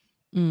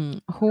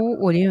 Who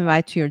would you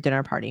invite to your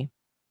dinner party?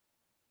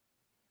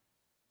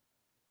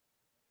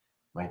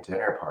 My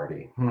dinner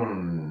party.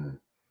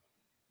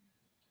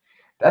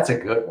 That's a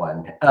good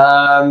one.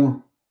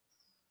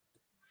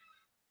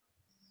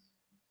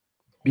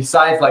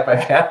 Besides like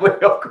my family,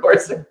 of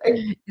course.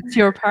 It's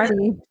your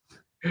party.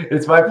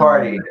 It's my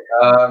party.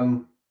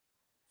 Mm.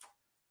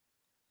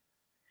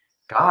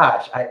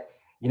 Gosh, I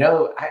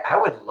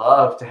would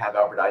love to have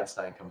Albert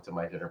Einstein come to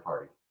my dinner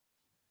party.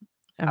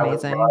 I would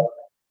Amazing. love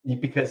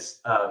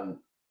because I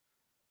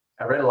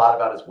read a lot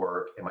about his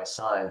work, and my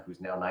son, who's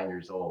now 9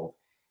 years old,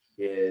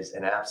 is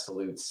an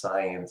absolute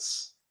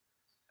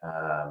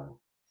um,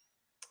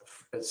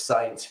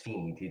 science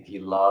fiend. He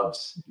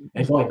loves, and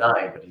he's only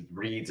 9, but he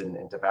reads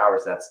and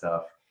devours that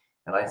stuff.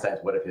 And Einstein's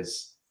one of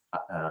his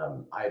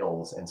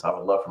idols, and so I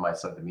would love for my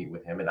son to meet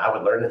with him, and I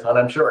would learn a ton,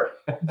 I'm sure.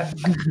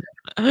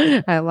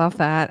 I love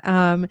that.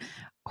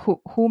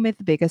 Who made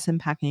the biggest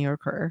impact in your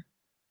career?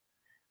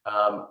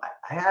 I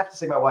have to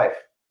say my wife.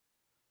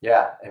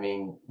 Yeah, I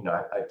mean,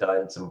 I've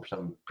done some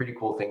pretty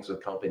cool things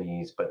with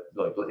companies, but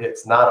like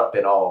it's not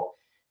been all,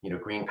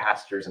 green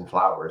pastures and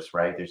flowers,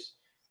 right? There's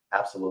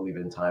absolutely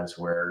been times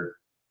where,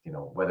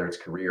 whether it's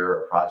career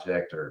or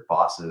project or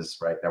bosses,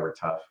 right, that were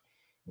tough,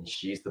 and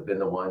she's been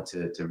the one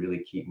to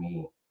really keep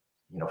me,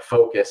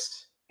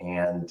 focused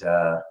and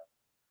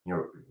you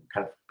know,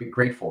 kind of be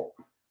grateful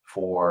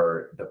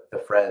for the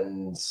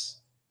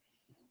friends,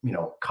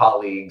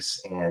 colleagues,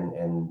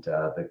 and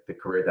the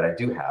career that I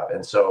do have.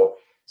 And so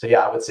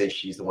yeah, I would say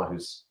she's the one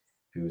who's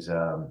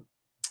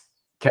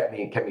kept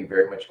me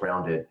very much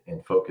grounded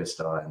and focused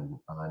on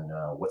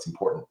what's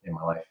important in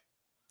my life.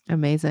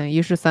 Amazing.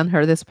 You should send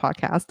her this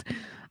podcast.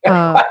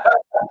 Uh,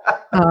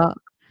 uh,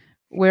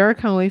 where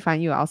can we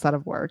find you outside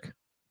of work?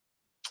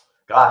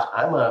 Gosh,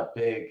 I'm a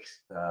big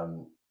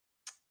kind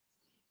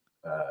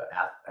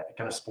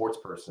of sports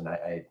person.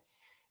 I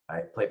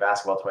play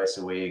basketball twice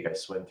a week. I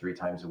swim 3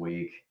 times a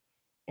week,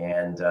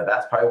 and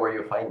that's probably where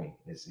you'll find me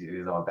is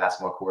either on a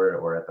basketball court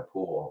or at the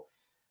pool.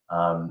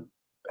 Um,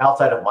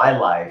 Outside of my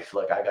life,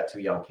 look, I got 2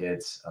 young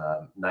kids,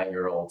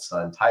 9-year-old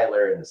son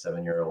Tyler and a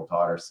 7-year-old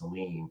daughter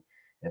Celine,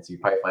 and so you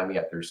probably find me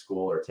at their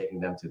school or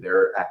taking them to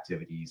their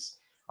activities.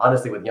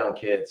 Honestly, with young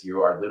kids,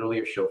 you are literally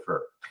a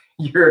chauffeur.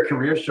 You're a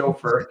career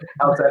chauffeur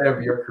outside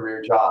of your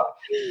career job,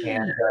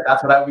 and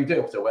that's what I would be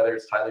doing. So whether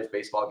it's Tyler's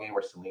baseball game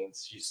or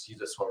Celine's,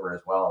 she's a swimmer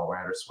as well, or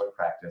at her swim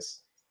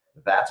practice,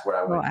 that's where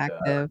I So would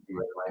active. you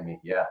would find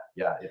me. Yeah,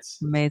 yeah,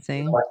 it's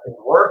Amazing. like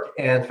work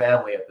and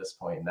family at this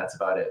point, and that's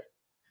about it.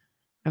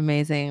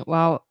 Amazing.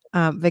 Well,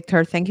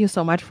 Victor, thank you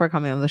so much for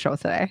coming on the show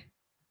today.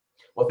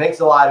 Well, thanks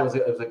a lot. It was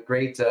a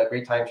great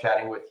time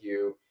chatting with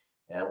you,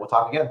 and we'll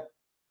talk again.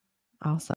 Awesome.